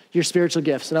your spiritual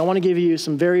gifts? And I want to give you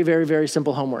some very, very, very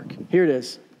simple homework. Here it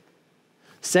is.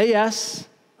 Say yes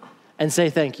and say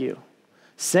thank you.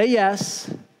 Say yes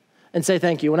and say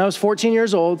thank you. When I was 14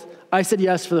 years old, I said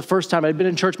yes for the first time. I'd been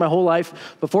in church my whole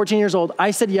life, but 14 years old,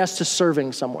 I said yes to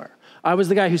serving somewhere. I was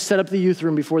the guy who set up the youth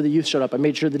room before the youth showed up. I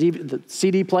made sure the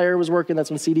CD player was working. That's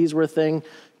when CDs were a thing.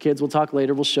 Kids, we'll talk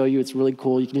later. We'll show you. It's really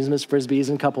cool. You can use them as Frisbees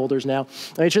and cup holders now.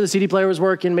 I made sure the CD player was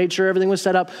working, made sure everything was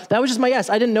set up. That was just my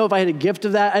yes. I didn't know if I had a gift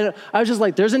of that. I was just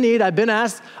like, there's a need. I've been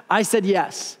asked. I said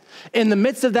yes. In the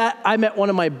midst of that, I met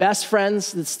one of my best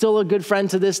friends that's still a good friend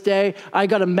to this day. I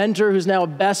got a mentor who's now a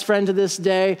best friend to this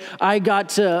day. I got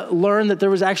to learn that there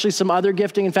was actually some other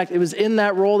gifting. In fact, it was in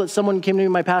that role that someone came to me,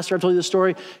 my pastor, I've told you the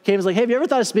story, came and was like, hey, have you ever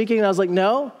thought of speaking? And I was like,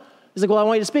 no. He's like, well, I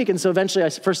want you to speak. And so eventually I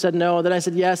first said no, then I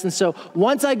said yes. And so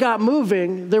once I got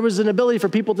moving, there was an ability for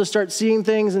people to start seeing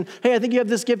things. And hey, I think you have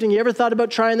this gifting. You ever thought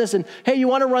about trying this? And hey, you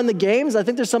want to run the games? I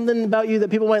think there's something about you that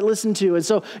people might listen to. And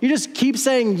so you just keep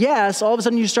saying yes. All of a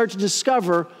sudden you start to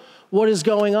discover what is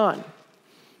going on.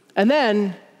 And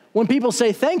then when people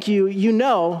say thank you, you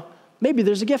know maybe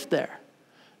there's a gift there.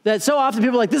 That so often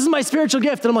people are like, this is my spiritual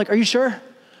gift. And I'm like, are you sure?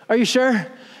 Are you sure?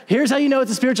 Here's how you know it's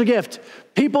a spiritual gift.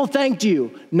 People thanked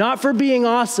you, not for being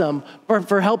awesome, but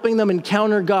for helping them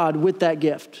encounter God with that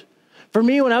gift. For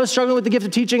me, when I was struggling with the gift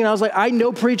of teaching and I was like, I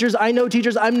know preachers, I know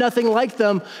teachers, I'm nothing like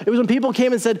them. It was when people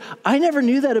came and said, I never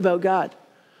knew that about God.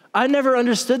 I never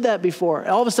understood that before.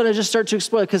 All of a sudden, I just start to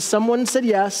explore because someone said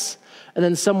yes, and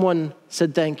then someone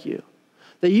said thank you.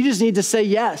 That you just need to say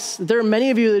yes. There are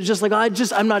many of you that are just like,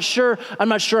 I'm not sure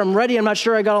I'm ready. I'm not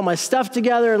sure I got all my stuff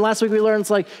together. And last week we learned it's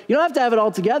like, you don't have to have it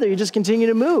all together. You just continue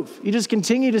to move. You just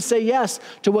continue to say yes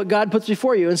to what God puts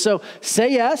before you. And so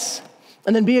say yes,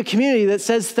 and then be a community that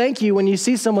says thank you when you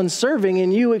see someone serving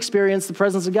and you experience the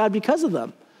presence of God because of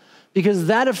them. Because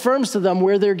that affirms to them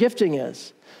where their gifting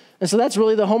is. And so that's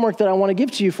really the homework that I want to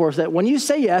give to you for, is that when you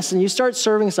say yes and you start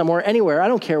serving somewhere, anywhere, I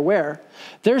don't care where,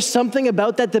 there's something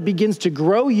about that that begins to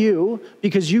grow you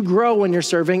because you grow when you're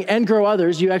serving and grow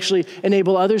others. You actually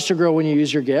enable others to grow when you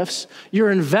use your gifts.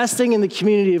 You're investing in the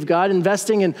community of God,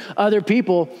 investing in other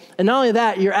people. And not only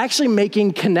that, you're actually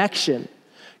making connection.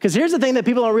 Because here's the thing that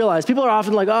people don't realize. People are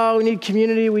often like, oh, we need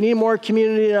community. We need more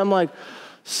community. And I'm like,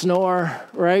 snore,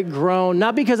 right? Groan.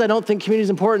 Not because I don't think community is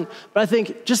important, but I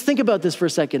think, just think about this for a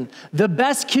second. The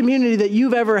best community that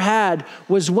you've ever had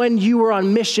was when you were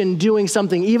on mission doing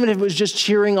something, even if it was just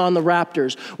cheering on the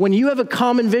Raptors. When you have a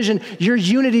common vision, your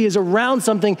unity is around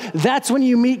something, that's when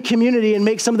you meet community and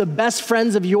make some of the best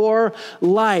friends of your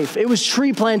life. It was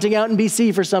tree planting out in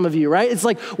BC for some of you, right? It's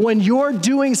like when you're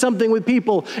doing something with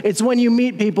people, it's when you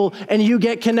meet people and you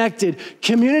get connected.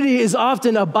 Community is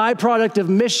often a byproduct of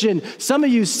mission. Some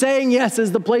of you saying yes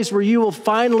is the place where you will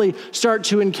finally start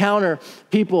to encounter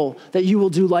people that you will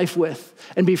do life with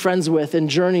and be friends with and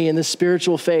journey in the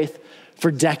spiritual faith for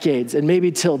decades and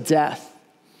maybe till death.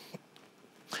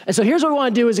 And so here's what we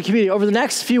want to do as a community. Over the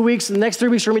next few weeks, the next 3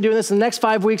 weeks, we're going to be doing this. In the next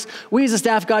 5 weeks, we as a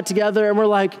staff got together and we're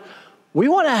like, we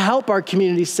want to help our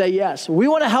community say yes. We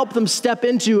want to help them step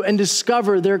into and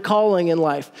discover their calling in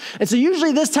life. And so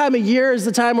usually this time of year is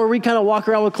the time where we kind of walk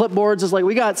around with clipboards. It's like,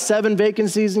 we got 7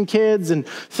 vacancies in kids and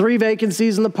 3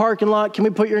 vacancies in the parking lot. Can we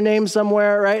put your name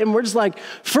somewhere, right? And we're just like,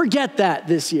 forget that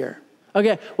this year.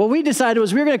 Okay, what we decided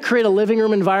was we were going to create a living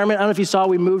room environment. I don't know if you saw,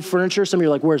 we moved furniture. Some of you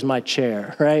are like, where's my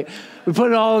chair, right? We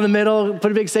put it all in the middle,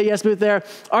 put a big Say Yes booth there.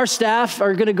 Our staff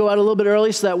are going to go out a little bit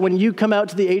early so that when you come out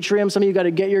to the atrium, some of you got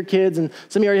to get your kids and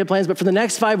some of you already have plans, but for the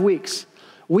next 5 weeks,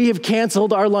 we have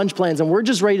canceled our lunch plans and we're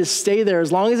just ready to stay there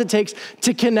as long as it takes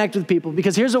to connect with people.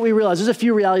 Because here's what we realize, there's a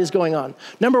few realities going on.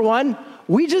 Number one,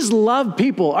 we just love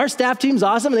people. Our staff team's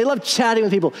awesome and they love chatting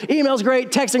with people. Email's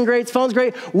great, texting great, phone's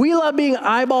great. We love being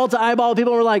eyeball to eyeball with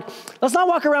people. And we're like, let's not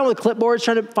walk around with clipboards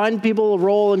trying to find people a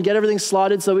role and get everything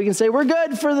slotted so we can say we're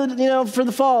good for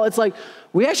the fall. It's like,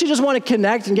 we actually just want to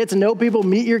connect and get to know people,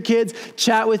 meet your kids,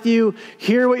 chat with you,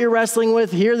 hear what you're wrestling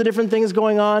with, hear the different things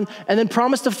going on, and then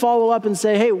promise to follow up and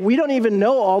say, hey, we don't even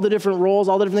know all the different roles,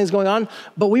 all the different things going on,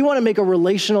 but we want to make a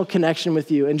relational connection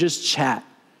with you and just chat.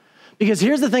 Because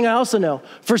here's the thing I also know.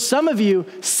 For some of you,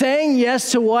 saying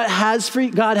yes to what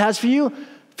God has for you,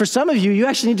 for some of you, you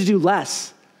actually need to do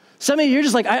less. Some of you, you're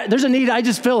just like, there's a need, I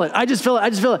just feel it.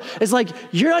 It's like,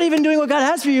 you're not even doing what God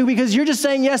has for you because you're just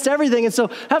saying yes to everything. And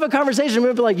so have a conversation.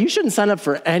 We'll be like, you shouldn't sign up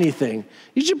for anything.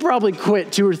 You should probably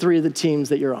quit 2 or 3 of the teams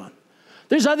that you're on.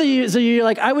 There's other years that you're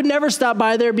like, I would never stop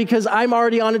by there because I'm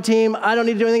already on a team. I don't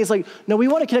need to do anything. It's like, no, we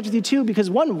want to connect with you too because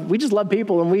one, we just love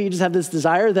people and we just have this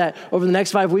desire that over the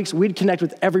next 5 weeks, we'd connect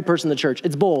with every person in the church.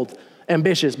 It's bold,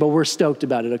 ambitious, but we're stoked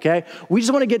about it, okay? We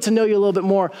just want to get to know you a little bit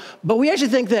more. But we actually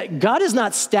think that God is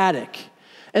not static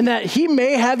and that he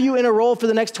may have you in a role for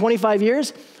the next 25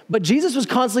 years, but Jesus was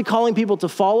constantly calling people to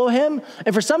follow him.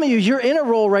 And for some of you, you're in a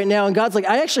role right now and God's like,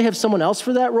 I actually have someone else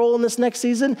for that role in this next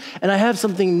season and I have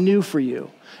something new for you.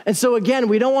 And so again,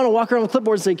 we don't want to walk around with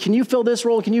clipboards and say, can you fill this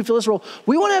role? Can you fill this role?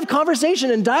 We want to have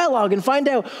conversation and dialogue and find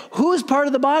out who is part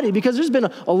of the body because there's been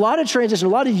a lot of transition.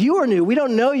 A lot of you are new. We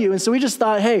don't know you. And so we just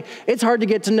thought, hey, it's hard to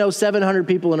get to know 700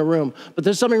 people in a room. But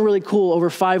there's something really cool over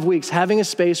 5 weeks, having a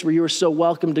space where you are so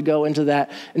welcome to go into that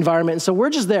environment. And so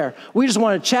we're just there. We just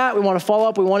want to chat. We want to follow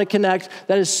up. We want to connect.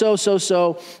 That is so, so,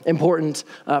 so important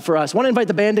for us. I want to invite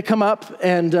the band to come up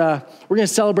and we're going to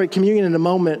celebrate communion in a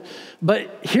moment.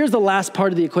 But here's the last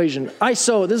part of the equation. I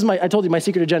told you my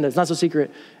secret agenda, it's not so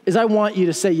secret, is I want you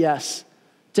to say yes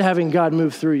to having God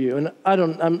move through you. And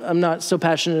I'm not so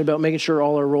passionate about making sure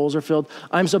all our roles are filled.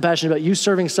 I'm so passionate about you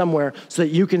serving somewhere so that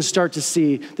you can start to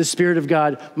see the Spirit of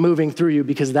God moving through you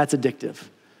because that's addictive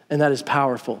and that is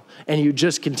powerful. And you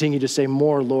just continue to say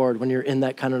more, Lord, when you're in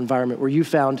that kind of environment where you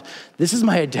found, this is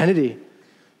my identity.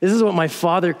 This is what my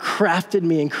Father crafted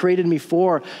me and created me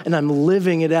for, and I'm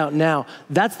living it out now.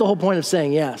 That's the whole point of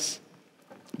saying yes.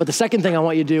 But the second thing I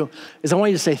want you to do is I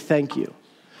want you to say thank you.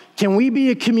 Can we be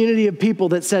a community of people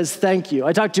that says thank you?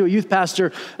 I talked to a youth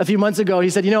pastor a few months ago. He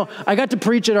said, I got to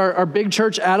preach at our big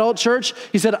church, adult church.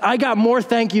 He said, I got more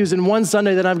thank yous in one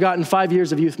Sunday than I've gotten 5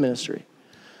 years of youth ministry.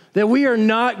 That we are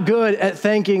not good at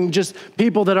thanking just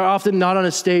people that are often not on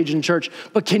a stage in church.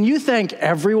 But can you thank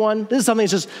everyone? This is something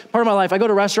that's just part of my life. I go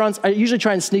to restaurants. I usually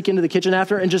try and sneak into the kitchen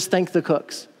after and just thank the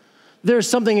cooks. There's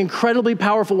something incredibly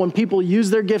powerful when people use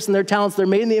their gifts and their talents. They're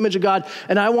made in the image of God.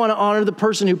 And I want to honor the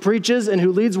person who preaches and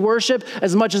who leads worship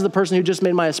as much as the person who just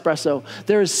made my espresso.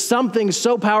 There is something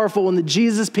so powerful when the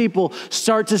Jesus people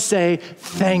start to say,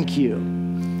 thank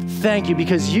you. Thank you,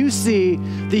 because you see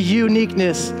the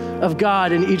uniqueness of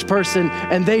God in each person,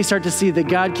 and they start to see that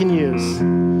God can use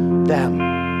them.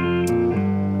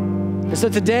 And so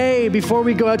today, before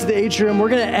we go out to the atrium, we're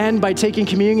going to end by taking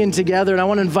communion together. And I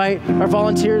want to invite our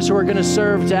volunteers who are going to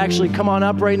serve to actually come on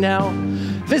up right now.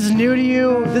 If this is new to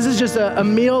you, this is just a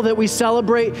meal that we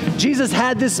celebrate. Jesus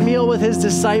had this meal with his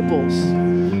disciples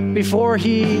before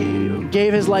he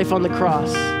gave his life on the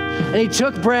cross. And he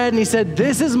took bread and he said,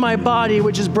 this is my body,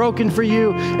 which is broken for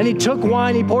you. And he took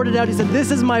wine, he poured it out. He said,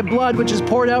 this is my blood, which is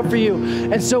poured out for you.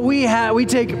 And so we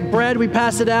take bread, we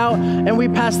pass it out, and we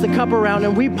pass the cup around,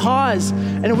 and we pause,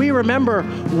 and we remember,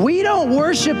 we don't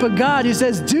worship a God who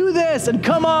says, do this, and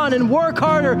come on, and work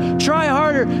harder, try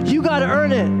harder. You got to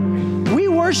earn it. We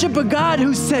worship a God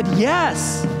who said,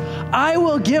 yes, I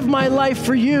will give my life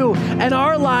for you. And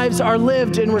our lives are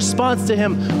lived in response to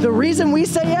him. The reason we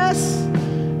say yes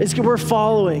is because we're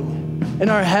following in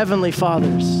our Heavenly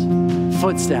Father's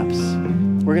footsteps.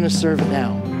 We're going to serve it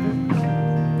now.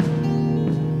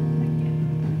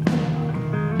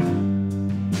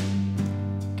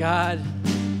 God,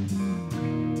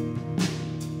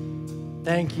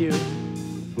 thank you.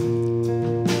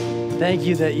 Thank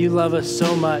you that you love us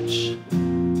so much.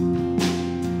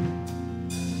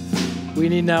 We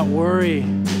need not worry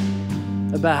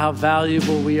about how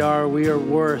valuable we are. We are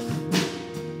worth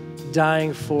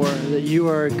dying for, that you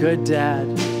are a good dad,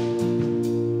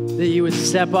 that you would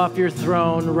step off your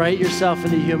throne, write yourself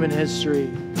into human history,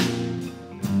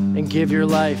 and give your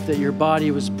life, that your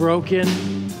body was broken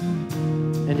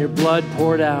and your blood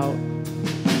poured out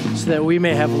so that we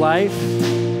may have life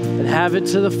and have it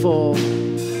to the full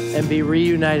and be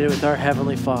reunited with our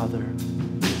Heavenly Father.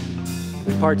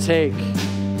 We partake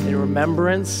in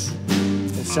remembrance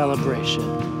and celebration.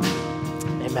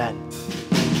 Amen.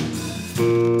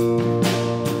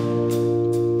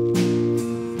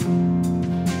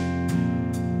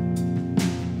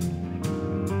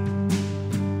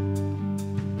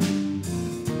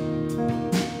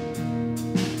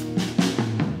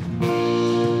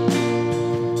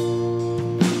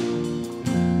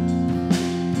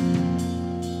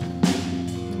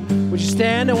 Would you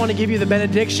stand? I want to give you the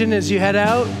benediction as you head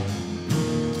out.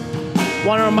 I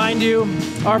want to remind you,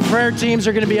 our prayer teams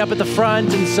are going to be up at the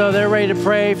front, and so they're ready to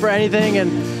pray for anything.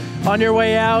 And on your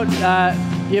way out,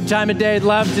 you have time of day. I'd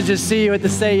love to just see you at the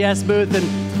Say Yes booth.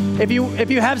 And if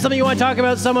you have something you want to talk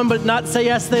about someone but not Say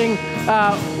Yes thing,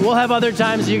 we'll have other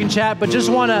times you can chat. But just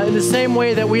want to, in the same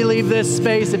way that we leave this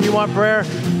space, if you want prayer,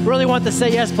 really want the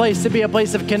Say Yes place to be a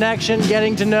place of connection,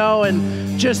 getting to know,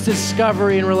 and just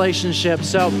discovery and relationship.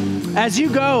 So as you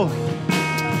go,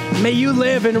 may you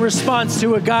live in response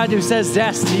to a God who says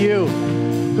yes to you,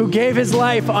 who gave his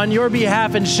life on your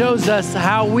behalf and shows us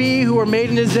how we who were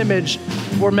made in his image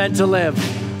were meant to live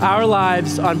our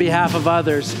lives on behalf of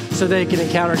others so they can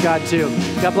encounter God too.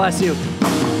 God bless you.